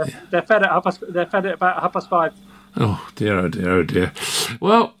they're fed at about 5:30. Oh dear.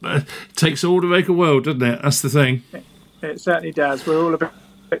 Well, it takes all to make a world, doesn't it? That's the thing. It certainly does. We're all a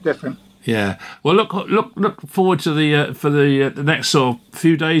bit different. Yeah. Well, look forward to the next sort of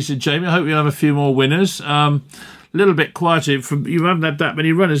few days, Jamie. I hope you'll have a few more winners. A little bit quieter. You haven't had that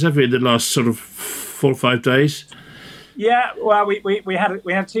many runners, have you, in the last sort of 4 or 5 days? Yeah. Well, we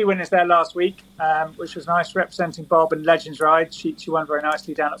had 2 winners there last week, which was nice, representing Bob and Legends Ride. She won very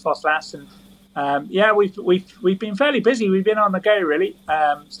nicely down at Fosslas, and we've been fairly busy. We've been on the go, really.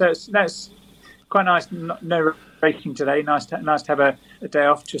 So it's quite nice. No racing today. Nice to have a day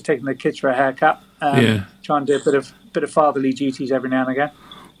off. Just taking the kids for a haircut. Try and do a bit of fatherly duties every now and again.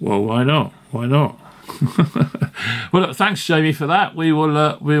 Well, why not? Well, look, thanks, Jamie, for that. We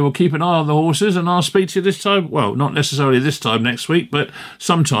will keep an eye on the horses, and I'll speak to you this time. Well, not necessarily this time next week, but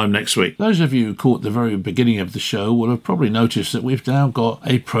sometime next week. Those of you who caught the very beginning of the show will have probably noticed that we've now got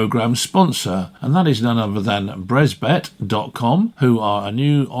a programme sponsor, and that is none other than Bresbet.com, who are a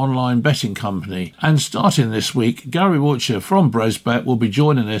new online betting company. And starting this week, Gary Watcher from Bresbet will be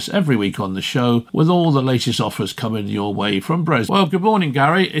joining us every week on the show with all the latest offers coming your way from Bresbet. Well, good morning,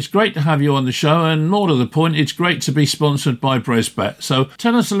 Gary. It's great to have you on the show, and more to the point, it's great to be sponsored by Bresbet. So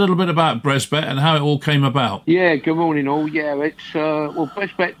tell us a little bit about Bresbet and how it all came about. Yeah, good morning all. Yeah, it's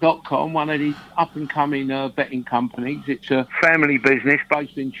Bresbet.com, one of the up-and-coming betting companies. It's a family business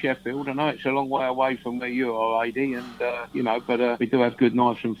based in Sheffield. I know it's a long way away from where you are, Adi, and but we do have good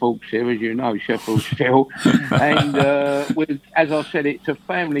knives and forks here, as you know, Sheffield still. And as I said, it's a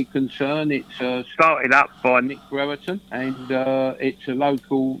family concern. It's started up by Nick Brereton, and it's a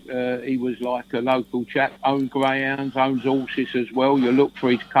local. He was like a local chap, owned greyhounds, owns horses as well. You look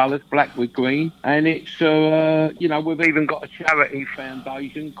for his colours, black with green. And it's, we've even got a charity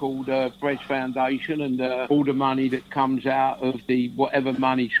foundation called Bres Foundation, and all the money that comes out of whatever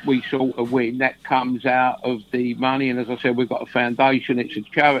money we sort of win, that comes out of the money. And as I said, we've got a foundation. It's a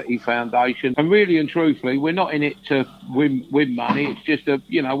charity foundation. And really and truthfully, we're not in it to win money. It's just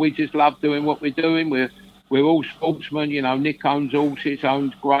we just love doing what we're doing. We're all sportsmen, Nick owns horses,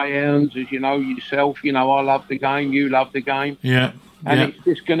 owns greyhounds, as you know yourself. I love the game, you love the game. Yeah. And it's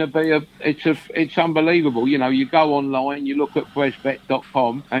just going to be it's unbelievable. You go online, you look at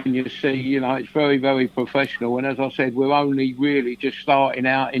Bresbet.com and you see, it's very, very professional. And as I said, we're only really just starting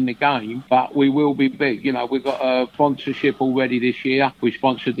out in the game, but we will be big. We've got a sponsorship already this year. We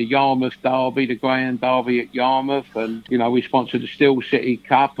sponsored the Yarmouth Derby, the Greyhound Derby at Yarmouth, and, we sponsored the Steel City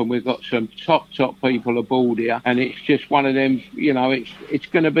Cup, and we've got some top people aboard here. And it's just one of them, it's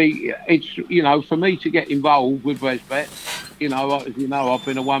going to be, for me to get involved with Bresbet, as you know, I've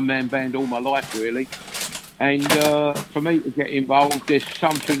been a one-man band all my life, really. And for me to get involved, there's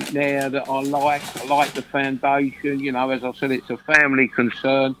something there that I like. I like the foundation. As I said, it's a family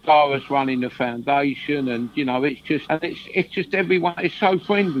concern. Tara's running the foundation, and it's just everyone. It's so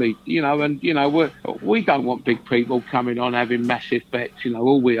friendly, And we don't want big people coming on having massive bets.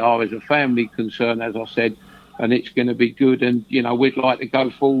 All we are is a family concern, as I said. And it's going to be good, and we'd like to go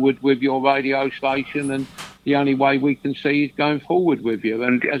forward with your radio station, and the only way we can see is going forward with you.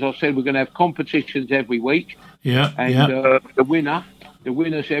 And as I said, we're going to have competitions every week. The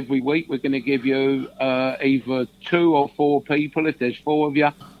winners every week, we're going to give you either 2 or 4 people. If there's 4 of you,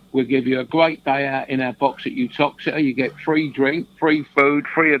 we'll give you a great day out in our box at Uttoxeter. You get free drink, free food,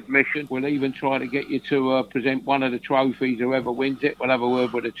 free admission. We'll even try to get you to present one of the trophies. Whoever wins it, we'll have a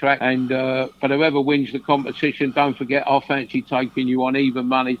word with the track. And but whoever wins the competition, don't forget, I fancy taking you on even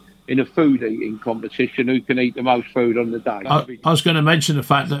money in a food eating competition, who can eat the most food on the day. I was going to mention the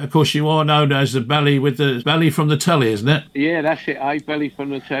fact that, of course, you are known as the belly with the belly from the telly, isn't it? Yeah, that's it, belly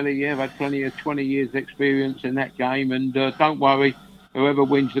from the telly. Yeah, I've had plenty of 20 years experience in that game, and don't worry, whoever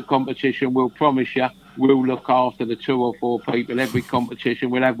wins the competition, we'll promise you, we'll look after the 2 or 4 people every competition.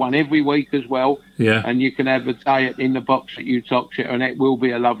 We'll have one every week as well. Yeah. And you can have a day in the box at Uttoxeter, and it will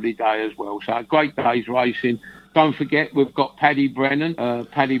be a lovely day as well. So a great day's racing. Don't forget, we've got Paddy Brennan.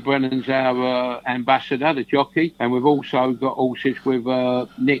 Paddy Brennan's our ambassador, the jockey. And we've also got horses with Fergal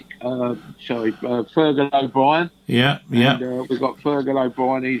O'Brien. Yeah. And, we've got Fergal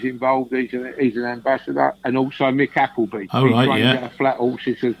O'Brien, he's involved, he's an ambassador. And also Mick Appleby. Oh, he right, trains our flat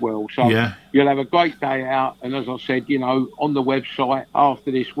horses as well. So you'll have a great day out. And as I said, on the website,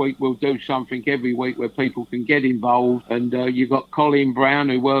 after this week, we'll do something every week where people can get involved. And you've got Colin Brown,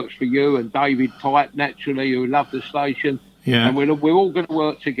 who works for you, and David Type, naturally, who love the station. Yeah. And we're all going to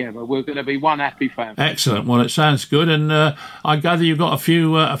work together. We're going to be one happy family. Excellent. Well, it sounds good. And I gather you've got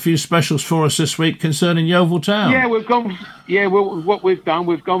a few specials for us this week concerning Yeovil Town. Yeah, we've gone. Yeah, well, what we've done,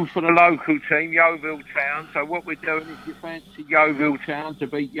 we've gone for the local team, Yeovil Town. So what we're doing is, you fancy Yeovil Town to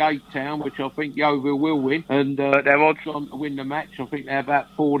beat Yate Town, which I think Yeovil will win, and their odds on to win the match, I think they're about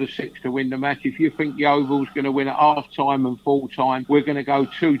 4 to 6 to win the match. If you think Yeovil's going to win at half time and full time, we're going to go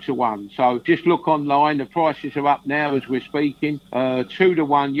 2 to 1. So just look online. The prices are up now as we're speaking. 2 to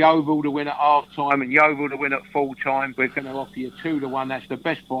 1, Yeovil to win at half time and Yeovil to win at full time. We're going to offer you 2 to 1. That's the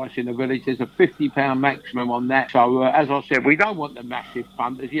best price in the village. There's a £50 maximum on that. So as I said, we don't want the massive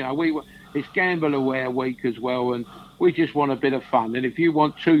punters. It's Gamble Aware Week as well, and we just want a bit of fun. And if you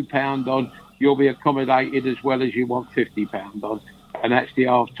want £2 on, you'll be accommodated as well as you want £50 on. And that's the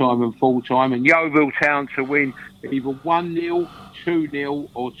half time and full time. And Yeovil Town to win either 1-0, 2-0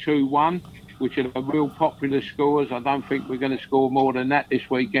 or 2-1, which are the real popular scores. I don't think we're going to score more than that this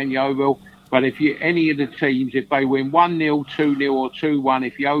weekend, Yeovil. But if any of the teams, if they win 1-0, 2-0 or 2-1,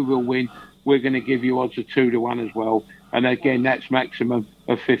 if you over win, we're going to give you odds of 2-1 as well. And again, that's maximum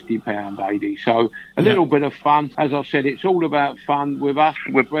of £50, AD. So a little bit of fun. As I said, it's all about fun with us,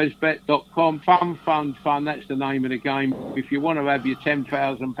 with ResBet.com. Fun. That's the name of the game. If you want to have your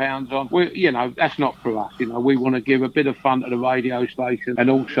 £10,000 on, that's not for us. We want to give a bit of fun to the radio station and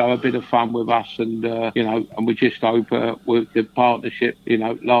also a bit of fun with us. And, and we just hope with the partnership,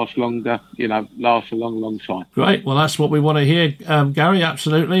 lasts longer, lasts a long time. Great. Well, that's what we want to hear, Gary,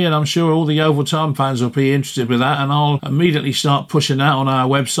 absolutely. And I'm sure all the Oval Time fans will be interested with that. And I'll immediately start pushing that on our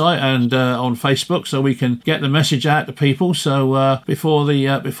website and on Facebook so we can get the message out to people. So before the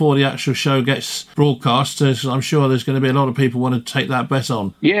actual show gets broadcast, I'm sure there's going to be a lot of people want to take that bet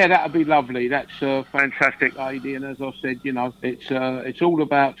on. Yeah, that would be lovely. That's a fantastic idea. And as I said, it's all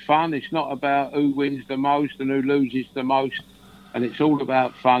about fun. It's not about who wins the most and who loses the most. And it's all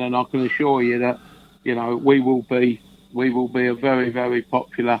about fun. And I can assure you that, we will be a very, very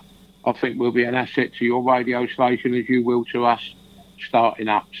popular. I think we'll be an asset to your radio station as you will to us starting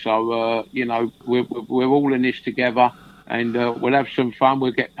up. So, we're all in this together and we'll have some fun.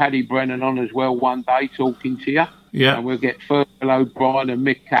 We'll get Paddy Brennan on as well one day talking to you. Yeah. And we'll get Fergal O'Brien and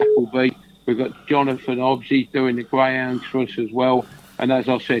Mick Appleby. We've got Jonathan Hobbs, he's doing the greyhounds for us as well. And as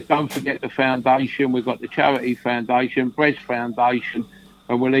I said, don't forget the foundation. We've got the Charity Foundation, Breast Foundation,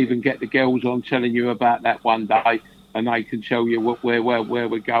 and we'll even get the girls on telling you about that one day. And they can tell you where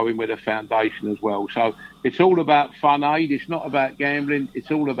we're going with the foundation as well. So it's all about fun, Aid. It's not about gambling.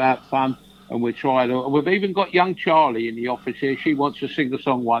 It's all about fun. And we're trying to... We've even got young Charlie in the office here. She wants to sing a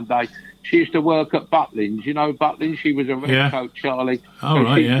song one day. She used to work at Butlins. Butlins? She was a red coat, Charlie. She's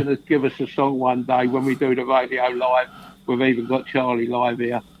going to give us a song one day when we do the radio live. We've even got Charlie live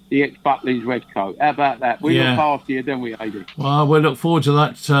here. The ex-Butlins Redcoat. How about that? We look after you, don't we, Aidy? Well, we'll look forward to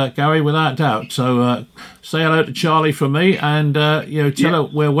that, Gary, without doubt. So say hello to Charlie from me and, tell her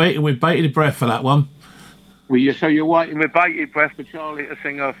we're waiting with bated breath for that one. Well, so you're waiting with bated breath for Charlie to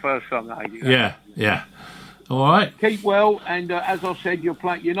sing her first song, Aidy? Yeah. All right. Keep well, and as I said, you're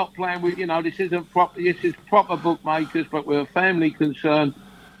not playing with, this isn't proper. This is proper bookmakers, but we're a family concern,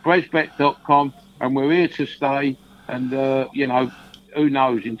 ResBet.com, and we're here to stay, and, who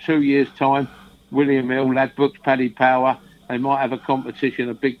knows, in 2 years' time, William Hill, Ladbrokes, Paddy Power, they might have a competition,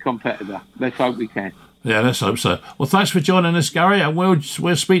 a big competitor. Let's hope we can. Yeah, let's hope so. Well, thanks for joining us, Gary, and we'll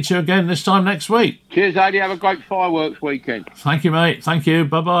speak to you again this time next week. Cheers, Adi. Have a great fireworks weekend. Thank you, mate. Thank you.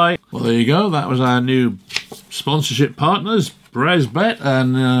 Bye-bye. Well, there you go. That was our new sponsorship partners, ResBet,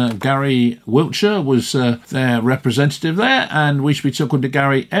 and Gary Wiltshire was their representative there, and we should be talking to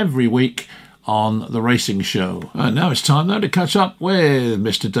Gary every week on the racing show. And now it's time, though, to catch up with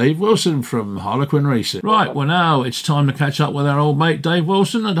Mr. Dave Wilson from Harlequin Racing. Right, well, now it's time to catch up with our old mate Dave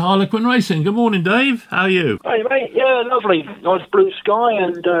Wilson at Harlequin Racing. Good morning, Dave. How are you? Hey, mate. Yeah, lovely. Nice blue sky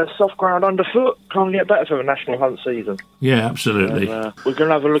and soft ground underfoot. Can't get better for the national hunt season. Yeah, absolutely. And, we're going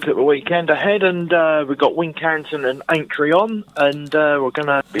to have a look at the weekend ahead, and we've got Wincanton and Aintree on, and we're going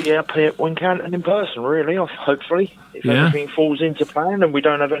to be up here at Wincanton in person, really, hopefully. If everything falls into plan and we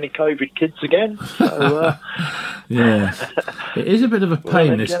don't have any COVID kids again. So, yeah. It is a bit of a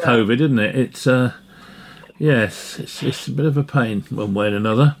pain, this COVID, isn't it? It's, it's a bit of a pain one way and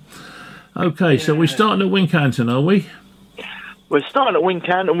another. Okay, so we're starting at Wincanton, are we? We're starting at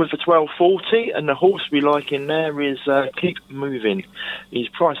Wincanton with the 1240, and the horse we like in there is Keep Moving. He's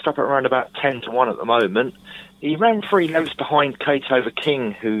priced up at around about 10-1 at the moment. He ran 3 lengths behind Cato the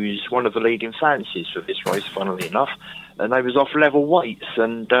King, who's one of the leading fancies for this race, funnily enough. And they was off level weights,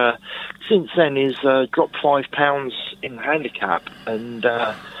 and since then he's dropped £5 in handicap, and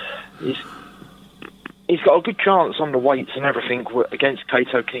he's got a good chance on the weights and everything against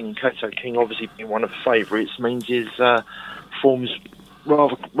Cato King. Cato King obviously being one of the favourites means his form's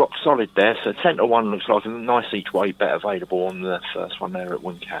rather rock solid there, so 10-1 looks like a nice each way bet available on the first one there at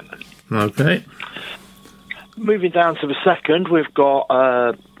Wincanton. Okay. Moving down to the second, we've got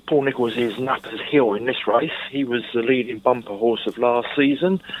Paul Nicholls' Nappers Hill in this race. He was the leading bumper horse of last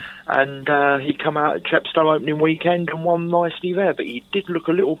season, and he come out at Chepstow opening weekend and won nicely there, but he did look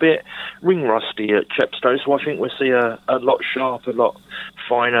a little bit ring rusty at Chepstow, so I think we'll see a lot sharper, a lot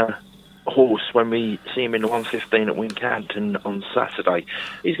finer horse when we see him in the 115 at Wincanton on Saturday.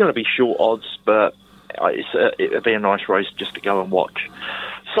 He's going to be short odds, but it'll be a nice race just to go and watch.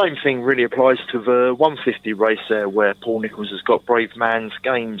 Same thing really applies to the 150 race there, where Paul Nicholls has got Brave Man's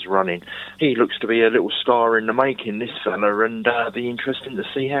Games running. He looks to be a little star in the making, this fella, and be interesting to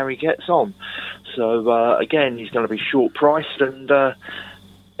see how he gets on. So again, he's going to be short priced, and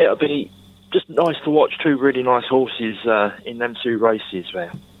it'll be just nice to watch two really nice horses in them two races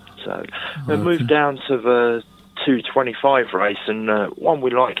there. So we move down to the 2:25 race, and one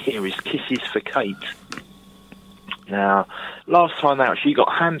we like here is Kisses for Kate. Now, last time out, she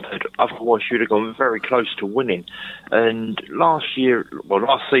got hampered. Otherwise, she would have gone very close to winning. And last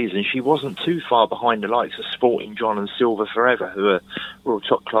season, she wasn't too far behind the likes of Sporting John and Silver Forever, who are real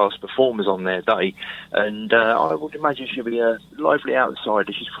top-class performers on their day. And I would imagine she'll be a lively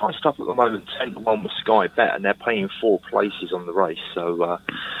outsider. She's priced up at the moment 10-1 with Sky Bet, and they're paying 4 places on the race. So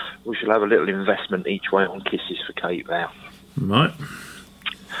we shall have a little investment each way on Kisses for Kate now. Right.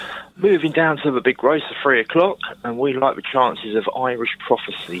 Moving down to the big race at 3 o'clock, and we like the chances of Irish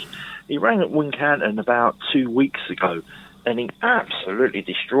Prophecy. He ran at Wincanton about 2 weeks ago, and he absolutely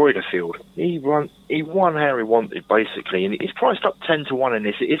destroyed the field. He won how he wanted, basically, and he's priced up 10-1 in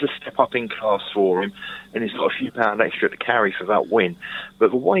this. It is a step up in class for him, and he's got a few pound extra to carry for that win.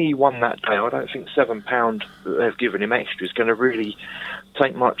 But the way he won that day, I don't think £7 that they've given him extra is going to really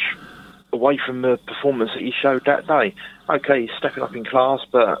take much away from the performance that he showed that day. Okay, he's stepping up in class,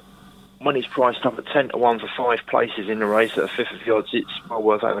 but when he's priced up at 10-1 for 5 places in the race at a fifth of the odds, it's well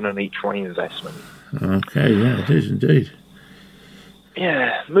worth having an each way investment. Okay, yeah, it is indeed.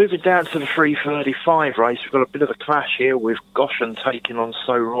 Yeah, moving down to the 3:35 race, we've got a bit of a clash here with Goshen taking on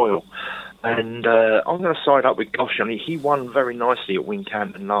So Royal. And I'm going to side up with Goshen. He won very nicely at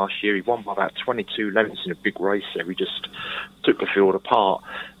Wincanton last year. He won by about 22 lengths in a big race there. He just took the field apart.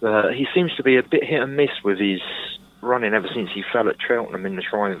 He seems to be a bit hit and miss with his running ever since he fell at Cheltenham in the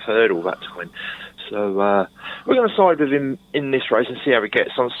Triumph Hurdle that time. So we're going to side with him in this race and see how he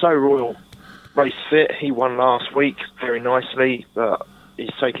gets on. So Royal race fit. He won last week very nicely, but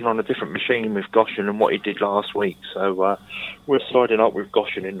he's taking on a different machine with Goshen than what he did last week. So we're siding up with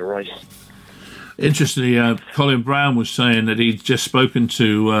Goshen in the race. Interestingly, Colin Brown was saying that he'd just spoken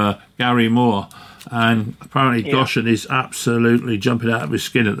to Gary Moore, and apparently Goshen is absolutely jumping out of his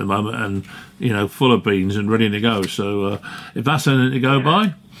skin at the moment, and full of beans and ready to go. So if that's anything to go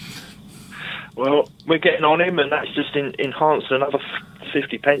by, well, we're getting on him, and that's just enhanced another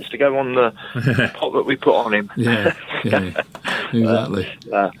 50 pence to go on the pot that we put on him. Yeah, exactly.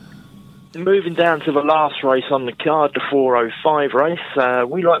 Moving down to the last race on the card, the 4:05 race,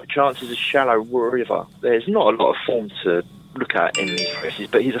 we like the chances of Shallow River. There's not a lot of form to look at in these races,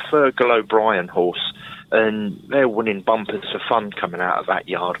 but he's a Fergal O'Brien horse, and they're winning bumpers for fun coming out of that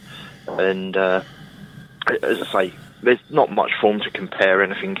yard. And as I say, there's not much form to compare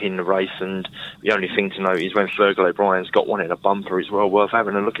anything in the race, and the only thing to note is when Fergal O'Brien's got one in a bumper, it's well worth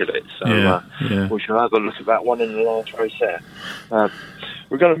having a look at it. So we shall have a look at that one in the last race there.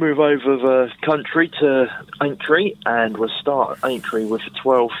 We're going to move over the country to Aintree, and we'll start at Aintree with a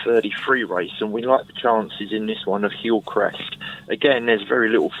 12:33 race, and we like the chances in this one of Hillcrest. Again, there's very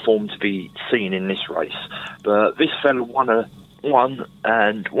little form to be seen in this race, but this fella won,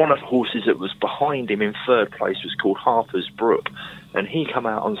 and one of the horses that was behind him in third place was called Harper's Brook, and he came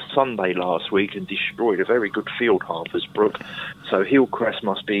out on Sunday last week and destroyed a very good field, Harper's Brook. So Hillcrest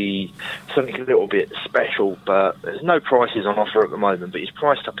must be something a little bit special, but there's no prices on offer at the moment, but he's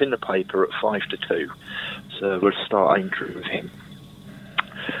priced up in the paper at 5-2, so we'll start Aintree with him.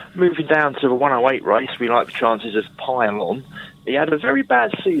 Moving down to the 108 race, we like the chances of Pylon. He had a very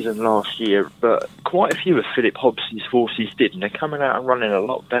bad season last year, but quite a few of Philip Hobbs's horses did, and they're coming out and running a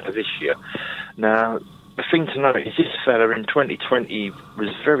lot better this year. Now, the thing to note is this fella in 2020 was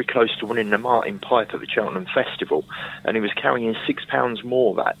very close to winning the Martin Pipe at the Cheltenham Festival, and he was carrying £6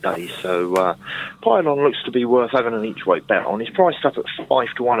 more that day. So Pylon looks to be worth having an each way bet on. He's priced up at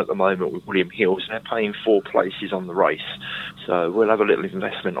 5-1 at the moment with William Hills, and they're paying 4 places on the race. So we'll have a little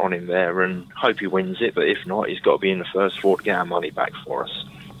investment on him there and hope he wins it, but if not, he's got to be in the first 4 to get our money back for us.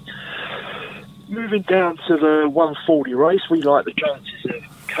 Moving down to the 140 race, we like the chances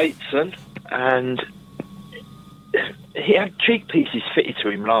of Cateson, and he had cheek pieces fitted to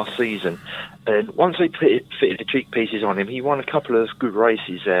him last season, and once they fitted the cheek pieces on him, he won a couple of good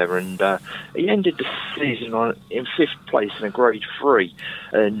races there, and he ended the season in 5th place in a Grade 3,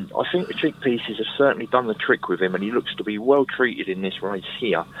 and I think the cheek pieces have certainly done the trick with him, and he looks to be well treated in this race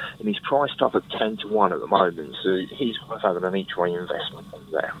here, and he's priced up at 10-1 at the moment, so he's worth having an each way investment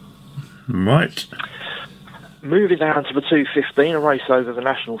there. Right. Moving down to the 2:15, a race over the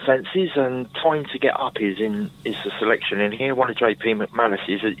national fences, and Time to Get Up is the selection in here. One of JP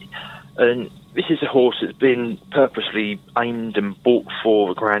McManus's. And this is a horse that's been purposely aimed and bought for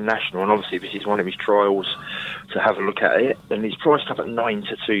the Grand National, and obviously this is one of his trials to have a look at it. And he's priced up at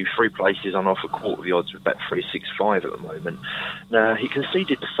 9-2, 3 places on offer, quarter the odds with Bet365 at the moment. Now, he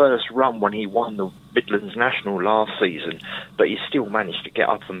conceded the first run when he won the Midlands National last season, but he still managed to get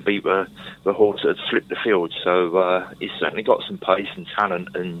up and beat the horse that had slipped the field. So he's certainly got some pace and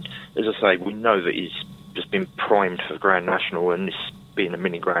talent, and as I say, we know that he's just been primed for the Grand National, and this being a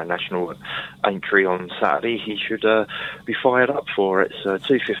mini Grand National entry on Saturday, he should be fired up for it. So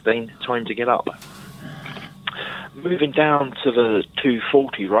 2:15, time to get up. Moving down to the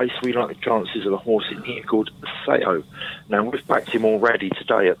 2:40 race, we like the chances of a horse in here called Sayo. Now, we've backed him already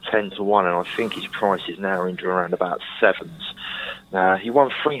today at 10-1, and I think his price is now into around about 7s. Now, he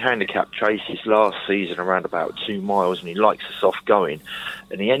won 3 handicap chases last season around about 2 miles, and he likes the soft going.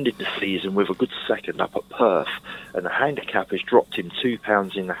 And he ended the season with a good second up at Perth, and the handicap has dropped him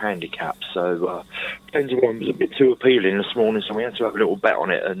 £2 in the handicap. So 10-1 was a bit too appealing this morning, so we had to have a little bet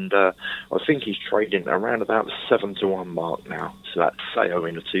on it. And I think he's trading around about the 7-1 mark now. So that's Sayo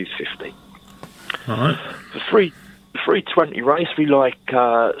in the 250. All right. The 320 race, we like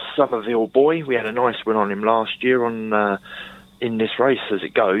Somerville Boy. We had a nice win on him last year on in this race as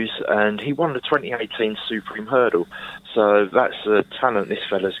it goes, and he won the 2018 Supreme Hurdle. So that's the talent this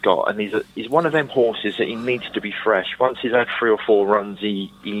fella's got, and he's one of them horses that he needs to be fresh. Once he's had 3 or 4 runs,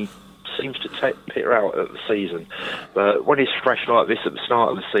 he seems to peter out at the season. But when he's fresh like this at the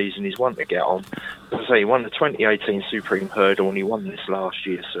start of the season, he's one to get on. As I say, he won the 2018 Supreme Hurdle, and he won this last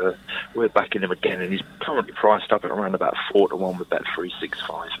year, so we're backing him again, and he's currently priced up at around about 4-1 with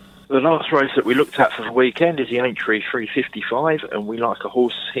Bet365. The last race that we looked at for the weekend is the Aintree 355, and we like a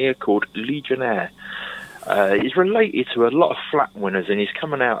horse here called Legionnaire. He's related to a lot of flat winners, and he's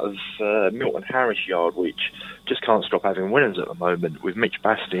coming out of Milton Harris Yard, which just can't stop having winners at the moment, with Mitch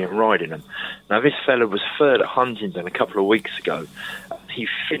Bastian riding them. Now, this fella was third at Huntingdon a couple of weeks ago. He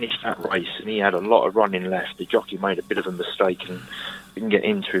finished that race, and he had a lot of running left. The jockey made a bit of a mistake and didn't get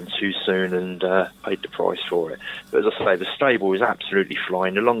into him too soon, and paid the price for it. But as I say, the stable is absolutely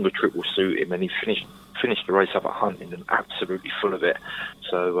flying. The longer trip will suit him, and he finished the race up at Huntingdon absolutely full of it.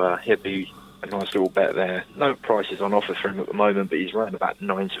 So he'll be a nice little bet there. No prices on offer for him at the moment, but he's around about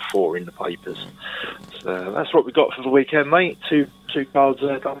 9-4 in the papers. So that's what we got for the weekend, mate. Two cards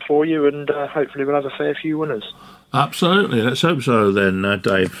done for you, and hopefully we'll have a fair few winners. Absolutely. Let's hope so then,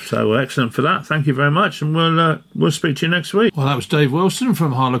 Dave. So excellent for that. Thank you very much, and we'll speak to you next week. Well, that was Dave Wilson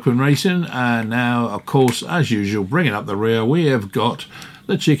from Harlequin Racing, and now, of course, as usual, bringing up the rear, we have got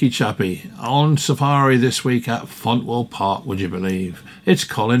the Cheeky Chappie on safari this week at Fontwell Park, would you believe? It's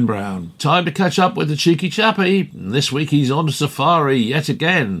Colin Brown. Time to catch up with the Cheeky Chappie. This week he's on safari yet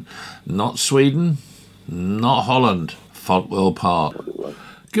again. Not Sweden, not Holland, Fontwell Park.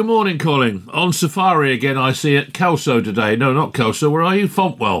 Good morning, Colin. On safari again, I see at Kelso today. No, not Kelso. Where are you?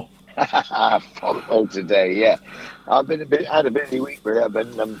 Fontwell. Fontwell today, yeah. I've been had a busy week, really. I've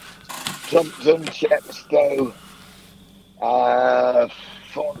been Plumpton, Chepstow,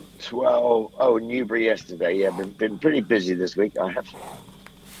 Fontwell, Newbury yesterday. Yeah, been pretty busy this week, I have.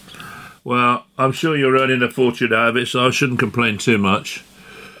 Well, I'm sure you're earning a fortune out of it, so I shouldn't complain too much.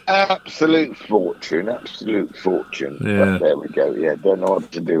 Absolute fortune. Yeah. But there we go. Yeah, don't know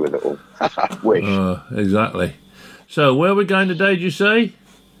what to do with it all. Wish. Exactly. So, where are we going today, did you say?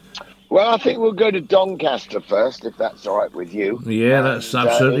 Well, I think we'll go to Doncaster first, if that's all right with you. Yeah, that's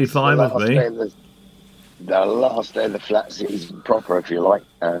absolutely fine with me. The last day of the flat season proper, if you like.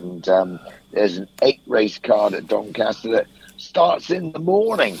 And there's an 8-race card at Doncaster that starts in the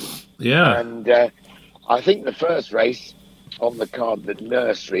morning. Yeah. And I think the first race on the card, the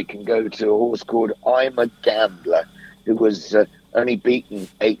Nursery, can go to a horse called I'm a Gambler, who was only beaten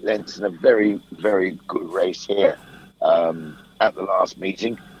 8 lengths in a very, very good race here at the last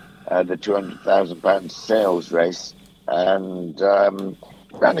meeting, the £200,000 sales race, and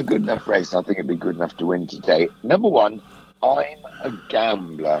ran a good enough race. I think it'd be good enough to win today. Number 1, I'm a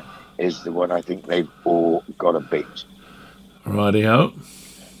Gambler, is the one I think they've all got to beat. Righty-ho.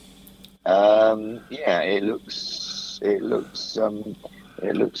 Yeah, it looks an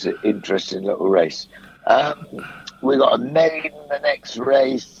interesting little race. We got a maiden in the next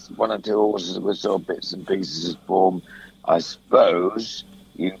race. 1 or 2 horses we saw bits and pieces of form. I suppose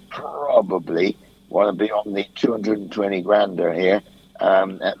you probably want to be on the 220 grander here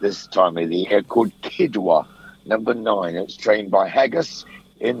at this time of the year, called Kidwa, number 9. It's trained by Haggis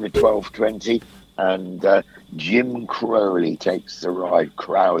in the 1220, and Jim Crowley takes the ride.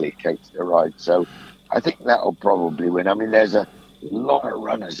 So I think that'll probably win. I mean, there's a lot of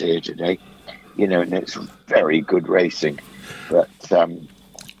runners here today, and it's very good racing. But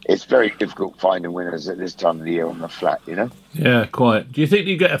it's very difficult finding winners at this time of the year on the flat, you know? Yeah, quite. Do you think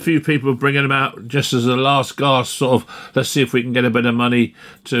you get a few people bringing them out just as a last gasp, sort of, let's see if we can get a bit of money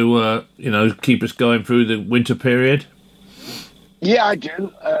to, keep us going through the winter period? Yeah, I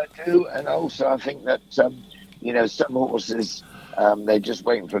do. And also I think that, some horses, they're just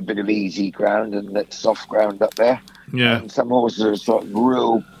waiting for a bit of easy ground and that soft ground up there. Yeah. And some horses are sort of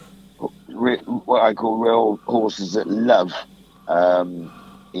real, what I call real horses that love,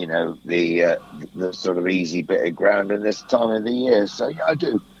 the sort of easy bit of ground in this time of the year. So yeah, I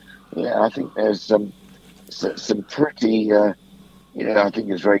do. Yeah, I think there's some pretty. I think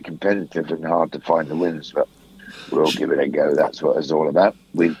it's very competitive and hard to find the winners, but we'll give it a go. That's what it's all about.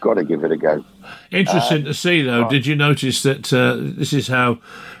 We've got to give it a go. Interesting to see, though. Did you notice that this is how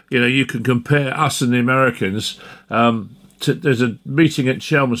you can compare us and the Americans? There's a meeting at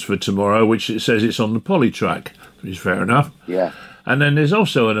Chelmsford tomorrow, which it says it's on the poly track, which is fair enough. Yeah. And then there's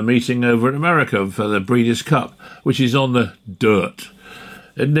also a meeting over in America for the Breeders' Cup, which is on the dirt.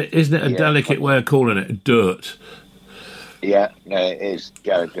 Isn't it a delicate way of calling it, dirt? Yeah, no, it is a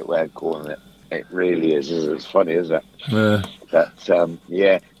delicate way of calling it. It really is. It's funny, isn't it? Yeah. But,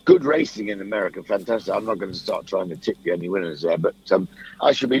 good racing in America, fantastic. I'm not going to start trying to tip you any winners there, but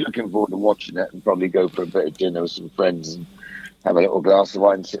I should be looking forward to watching it and probably go for a bit of dinner with some friends and have a little glass of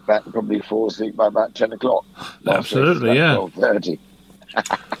wine, sit back and probably fall asleep by about 10 o'clock. Absolutely, yeah. 12:30.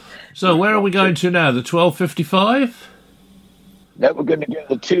 So where are we going to now? The 12:55? No, we're going to get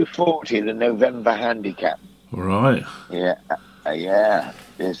the 2:40, the November handicap. Right. Yeah.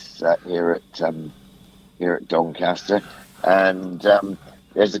 This here at Doncaster, and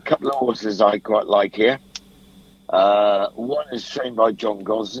there's a couple of horses I quite like here. One is trained by John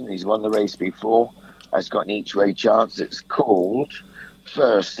Gosden. He's won the race before. Has got an each-way chance. It's called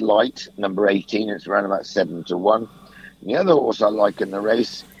First Light, number 18. It's around about 7-1. The other horse I like in the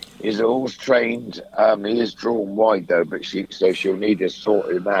race is a horse trained. He is drawn wide though, but she'll need to sort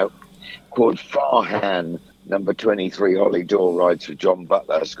him out. Called Farhan, number 23. Holly Doyle rides for John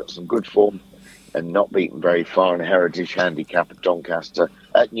Butler. It's got some good form and not beaten very far in a Heritage Handicap at Doncaster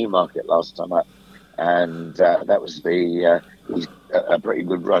at Newmarket last time up. And that was a pretty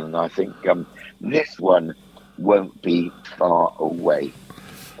good run. And I think this one won't be far away.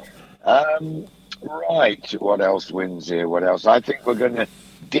 Right, what else wins here? What else? I think we're going to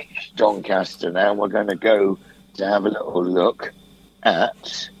ditch Doncaster now. We're going to go to have a little look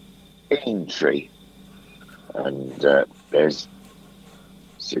at Aintree. And there's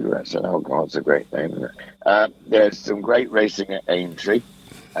Cigarettes and Alcohol. It's a great name, isn't it? There's some great racing at Aintree.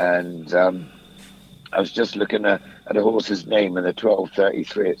 And I was just looking at a horse's name in the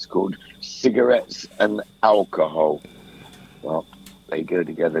 12:33. It's called Cigarettes and Alcohol. Well, they go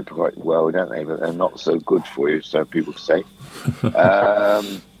together quite well, don't they? But they're not so good for you, so people say.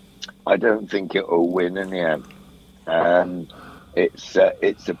 I don't think it will win in the end. It's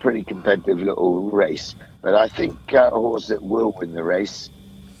a pretty competitive little race. But I think a horse that will win the race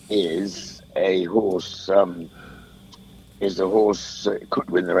is a horse... could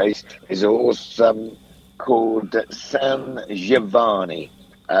win the race, is a horse called San Giovanni.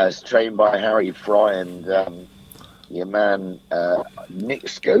 It's trained by Harry Fry, and your man Nick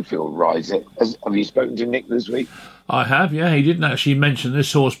Schofield rides it. Have you spoken to Nick this week? I have, yeah. He didn't actually mention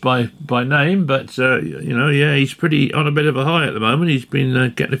this horse by name, but, he's pretty on a bit of a high at the moment. He's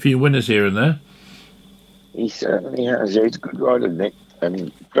been getting a few winners here and there. He certainly has. He's a good rider, Nick, and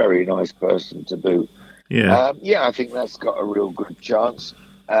very nice person to boot. Yeah. I think that's got a real good chance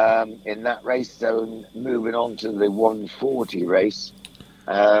in that race. So moving on to the 140 race,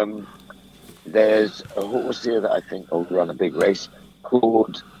 there's a horse here that I think will run a big race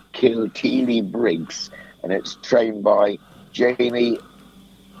called Kilteely Briggs, and it's trained by Jamie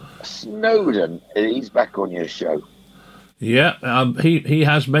Snowden. He's back on your show. Yeah, he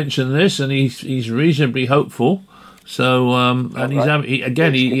has mentioned this, and he's reasonably hopeful. So, and he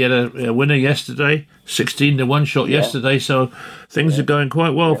had a winner yesterday, 16-1 shot yesterday. So things are going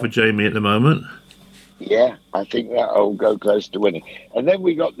quite well for Jamie at the moment. Yeah, I think that'll go close to winning. And then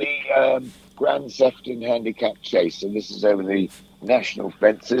we got the Grand Sefton Handicap Chase, and this is over the national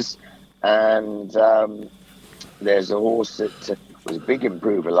fences. And there's a horse that was a big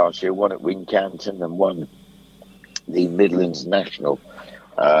improver last year, won at Wincanton and won the Midlands National,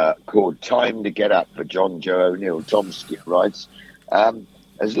 called Time to Get Up for John Joe O'Neill. Tom Skip rides.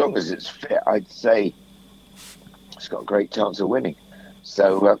 As long as it's fit, I'd say it's got a great chance of winning.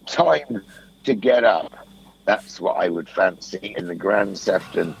 So Time to Get Up, that's what I would fancy in the Grand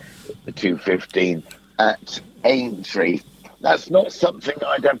Sefton, the 2:15 at Aintree. That's not something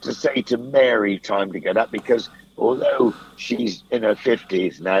I'd have to say to Mary, Time to Get Up, because although she's in her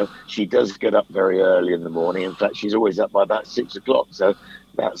 50s now, she does get up very early in the morning. In fact, she's always up by about 6 o'clock, so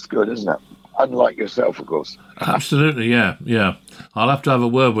that's good, isn't it? Unlike yourself, of course. Absolutely, yeah. I'll have to have a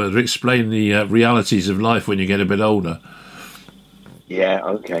word with her, explain the realities of life when you get a bit older. Yeah,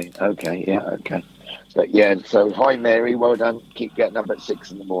 okay. But yeah, so hi Mary, well done. Keep getting up at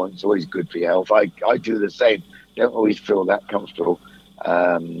 6 in the morning. It's always good for your health. I do the same. Don't always feel that comfortable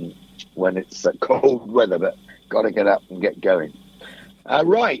when it's cold weather, but got to get up and get going.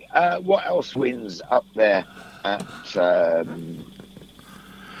 Right, what else wins up there at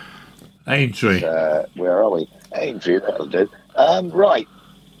Aintree? Where are we? Aintree, that'll do. Right.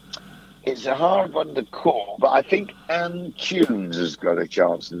 It's a hard one to call, but I think Anne Tunes has got a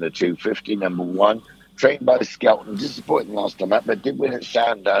chance in the 250, number 1. Trained by Skelton, disappointing last time out, but did win at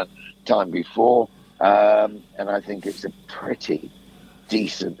Sandown time before. And I think it's a pretty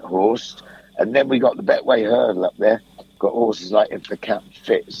decent horse. And then we got the Betway Hurdle up there. Got horses like If the Cap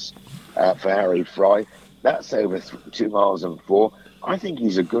Fits for Harry Fry. That's over 2 miles and 4. I think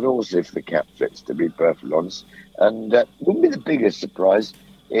he's a good horse if the cap fits, to be perfectly honest. And wouldn't be the biggest surprise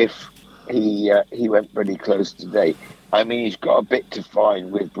if he went pretty close today. I mean, he's got a bit to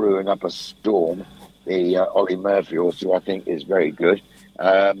find with Brewing Up a Storm, the Ollie Murphy horse, who I think is very good.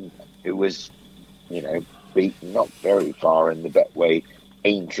 It was, beaten not very far in the Betway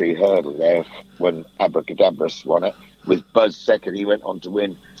Aintree Hurdle there when Abracadabras won it. With Buzz second, he went on to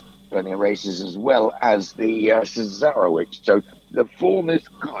win plenty of races as well as the Cesarewitch. So the form is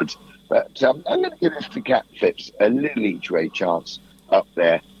good. But I'm going to give If the Cap Fits a little each way chance up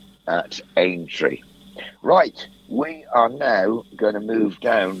there at Aintree. Right, we are now going to move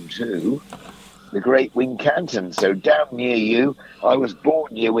down to the Great Wincanton. So down near you, I was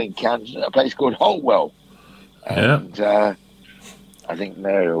born near Wincanton, a place called Holwell. And I think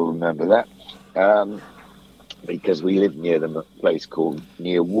Mary will remember that. Because we live near them, a place called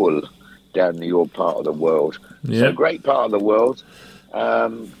near Wool, down near your part of the world. So great part of the world.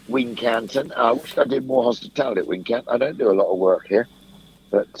 Wincanton. I wish I did more hospitality at Wincanton. I don't do a lot of work here.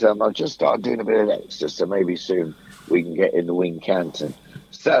 But I've just started doing a bit of extra, so maybe soon we can get in the Wincanton.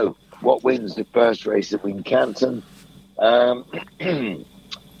 So, what wins the first race at Wincanton? I don't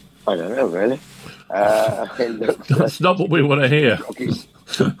know, really. That's not what we want to hear.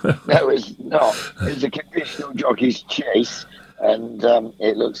 No, it's not. It's a conditional jockey's chase, and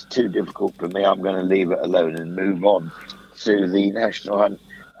it looks too difficult for me. I'm going to leave it alone and move on to the National Hunt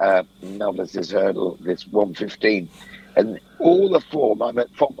Novices Hurdle. It's 1:15. And all the form, I'm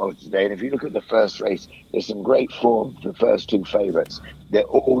at Fontmore today, and if you look at the first race, there's some great form for the first 2 favourites. They're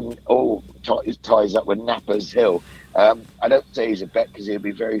all ties up with Napper's Hill. I don't say he's a bet because he'll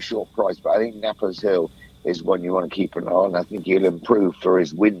be very short price, but I think Napper's Hill is one you want to keep an eye on. I think he'll improve for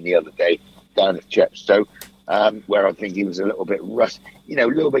his win the other day down at Chepstow, where I think he was a little bit a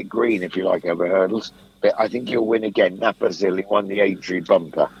little bit green, if you like, over hurdles. But I think he'll win again. Napper's Hill, he won the Aintree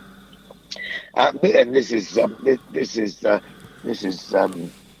bumper. And this is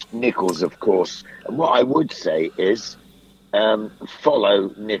Nichols, of course. And what I would say is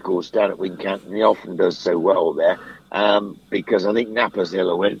follow Nichols down at Wincanton. He often does so well there because I think Napper's Hill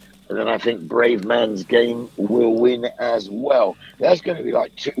will win. And then I think Brave Man's Game will win as well. That's going to be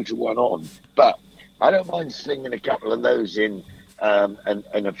like 2 to 1 on. But I don't mind slinging a couple of those in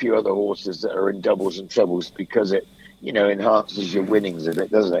and a few other horses that are in doubles and trebles because it enhances your winnings a bit,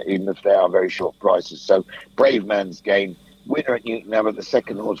 doesn't it? Even if they are very short prices. So, Brave Man's Game, winner at Newton Abbot. The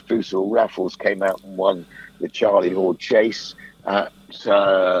second horse, Fusel Raffles, came out and won the Charlie Hall Chase at,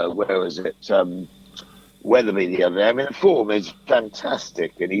 where was it? Weatherby the other day. I mean, the form is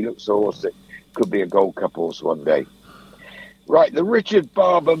fantastic, and he looks a horse that could be a Gold Cup horse one day. Right, the Richard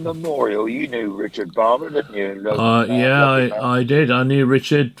Barber Memorial. You knew Richard Barber, didn't you? I did. I knew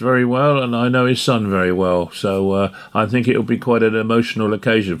Richard very well, and I know his son very well. So I think it'll be quite an emotional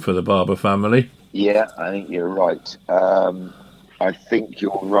occasion for the Barber family. Yeah, I think you're right. I think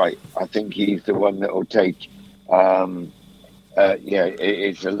you're right. I think he's the one that will take.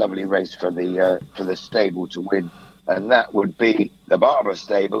 It's a lovely race for the stable to win, and that would be the Barber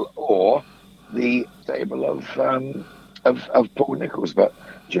stable or the stable of Paul Nichols, but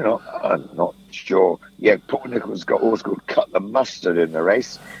I'm not sure. Yeah, Paul Nichols got a horse called Cut the Mustard in the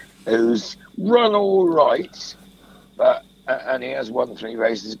race, who's run all right, but and he has won 3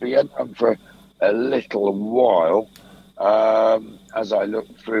 races, but he hadn't run for a little while. As I look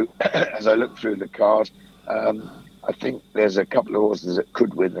through the card, I think there's a couple of horses that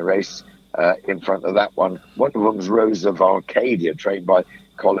could win the race in front of that one. One of them's Rose of Arcadia, trained by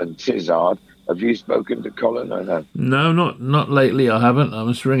Colin Tizard. Have you spoken to Colin or no? No, not lately. I haven't. I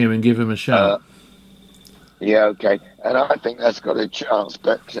must ring him and give him a shout. Yeah, okay. And I think that's got a chance,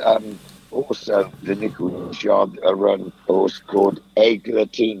 but also the Nichols Yard run horse called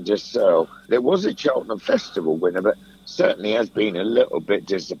Eglatine de Searle. There was a Cheltenham Festival winner, but certainly has been a little bit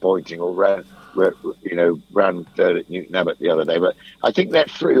disappointing, or ran third at Newton Abbot the other day. But I think there are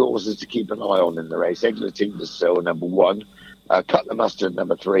 3 horses to keep an eye on in the race. Eglatine de Searle, number 1, Cut the Mustard,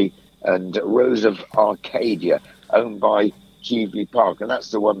 number 3, and Rose of Arcadia, owned by Cheveley Park. And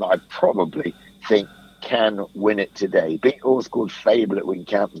that's the one that I probably think can win it today. Beat a horse called Fable at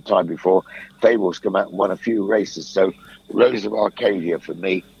Wincanton the time before. Fable's come out and won a few races. So Rose of Arcadia for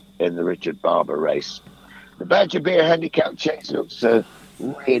me in the Richard Barber race. The Badger Beer Handicap Chase looks a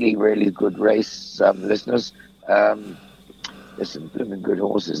really, really good race, listeners. There's some blooming good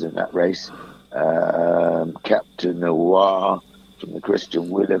horses in that race. Captain Noir from the Christian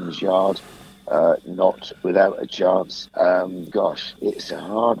Williams Yard, not without a chance. Gosh, it's a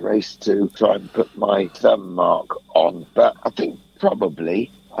hard race to try and put my thumb mark on, but I think probably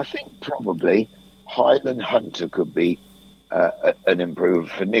Highland Hunter could be an improver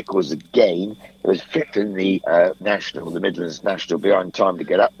for Nichols again. It was 5th in the National, the Midlands National, behind Time to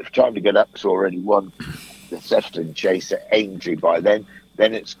Get Up. If Time to Get Up's already won the Sefton Chase at Aintree by then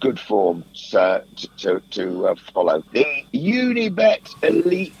it's good form to follow. The Unibet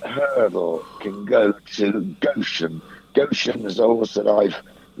Elite Hurdle can go to Goshen. Goshen is a horse that I've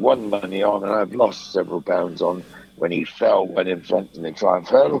won money on and I've lost several pounds on when he fell when in front in the Triumph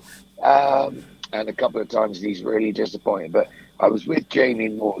Hurdle. And a couple of times he's really disappointed. But I was with Jamie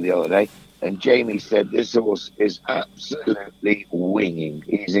Moore the other day, and Jamie said this horse is absolutely winging.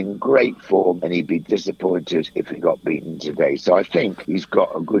 He's in great form, and he'd be disappointed if he got beaten today. So I think he's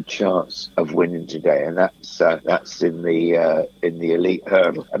got a good chance of winning today, and that's in the Elite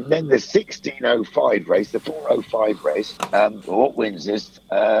Hurdle. And then the 1605 race, the 405 race. What wins this?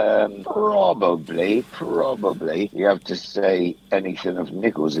 Probably. You have to say anything of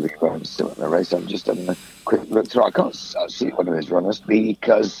Nichols if he runs still in the race. I'm just having a quick look through. I can't see one of his runners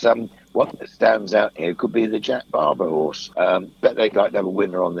because one that stands out here could be the Jack Barber horse. Bet they'd like to have a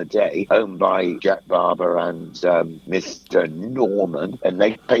winner on the day, owned by Jack Barber and Mr. Norman, and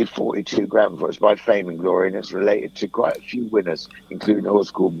they paid 42 grand for it. It's by Fame and Glory, and it's related to quite a few winners, including a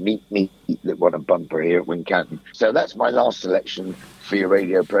horse called Meet Me that won a bumper here at Wincanton. So that's my last selection for your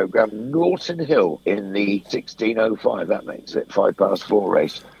radio programme. Norton Hill in the 1605. That makes it 4:05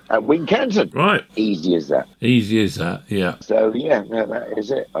 race at Wincanton. Right. Easy as that, yeah. So, that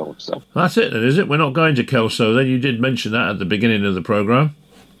is it, old son. That's it then, is it? We're not going to Kelso then. You did mention that at the beginning of the programme.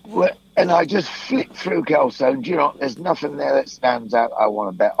 Well, and I just flicked through Kelso, and do you know, there's nothing there that stands out I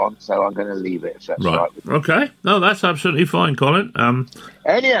want to bet on, so I'm going to leave it, if that's right. Okay. No, that's absolutely fine, Colin.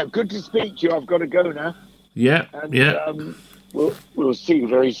 Anyhow, good to speak to you. I've got to go now. Yeah, and, We'll see you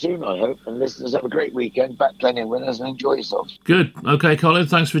very soon, I hope. And listeners, have a great weekend. Back plenty of winners and enjoy yourselves. Good. Okay, Colin,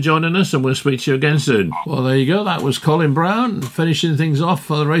 thanks for joining us, and we'll speak to you again soon. Well, there you go. That was Colin Brown finishing things off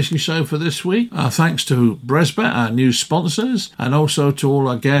for the racing show for this week. Thanks to Bresbet, our new sponsors, and also to all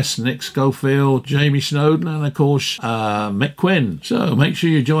our guests, Nick Schofield, Jamie Snowden, and of course, Mick Quinn. So make sure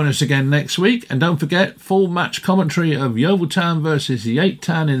you join us again next week. And don't forget, full match commentary of Yeovil Town versus Yate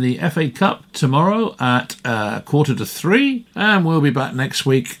Town in the FA Cup tomorrow at 2:45. And we'll be back next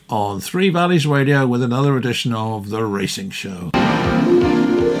week on Three Valleys Radio with another edition of The Racing Show.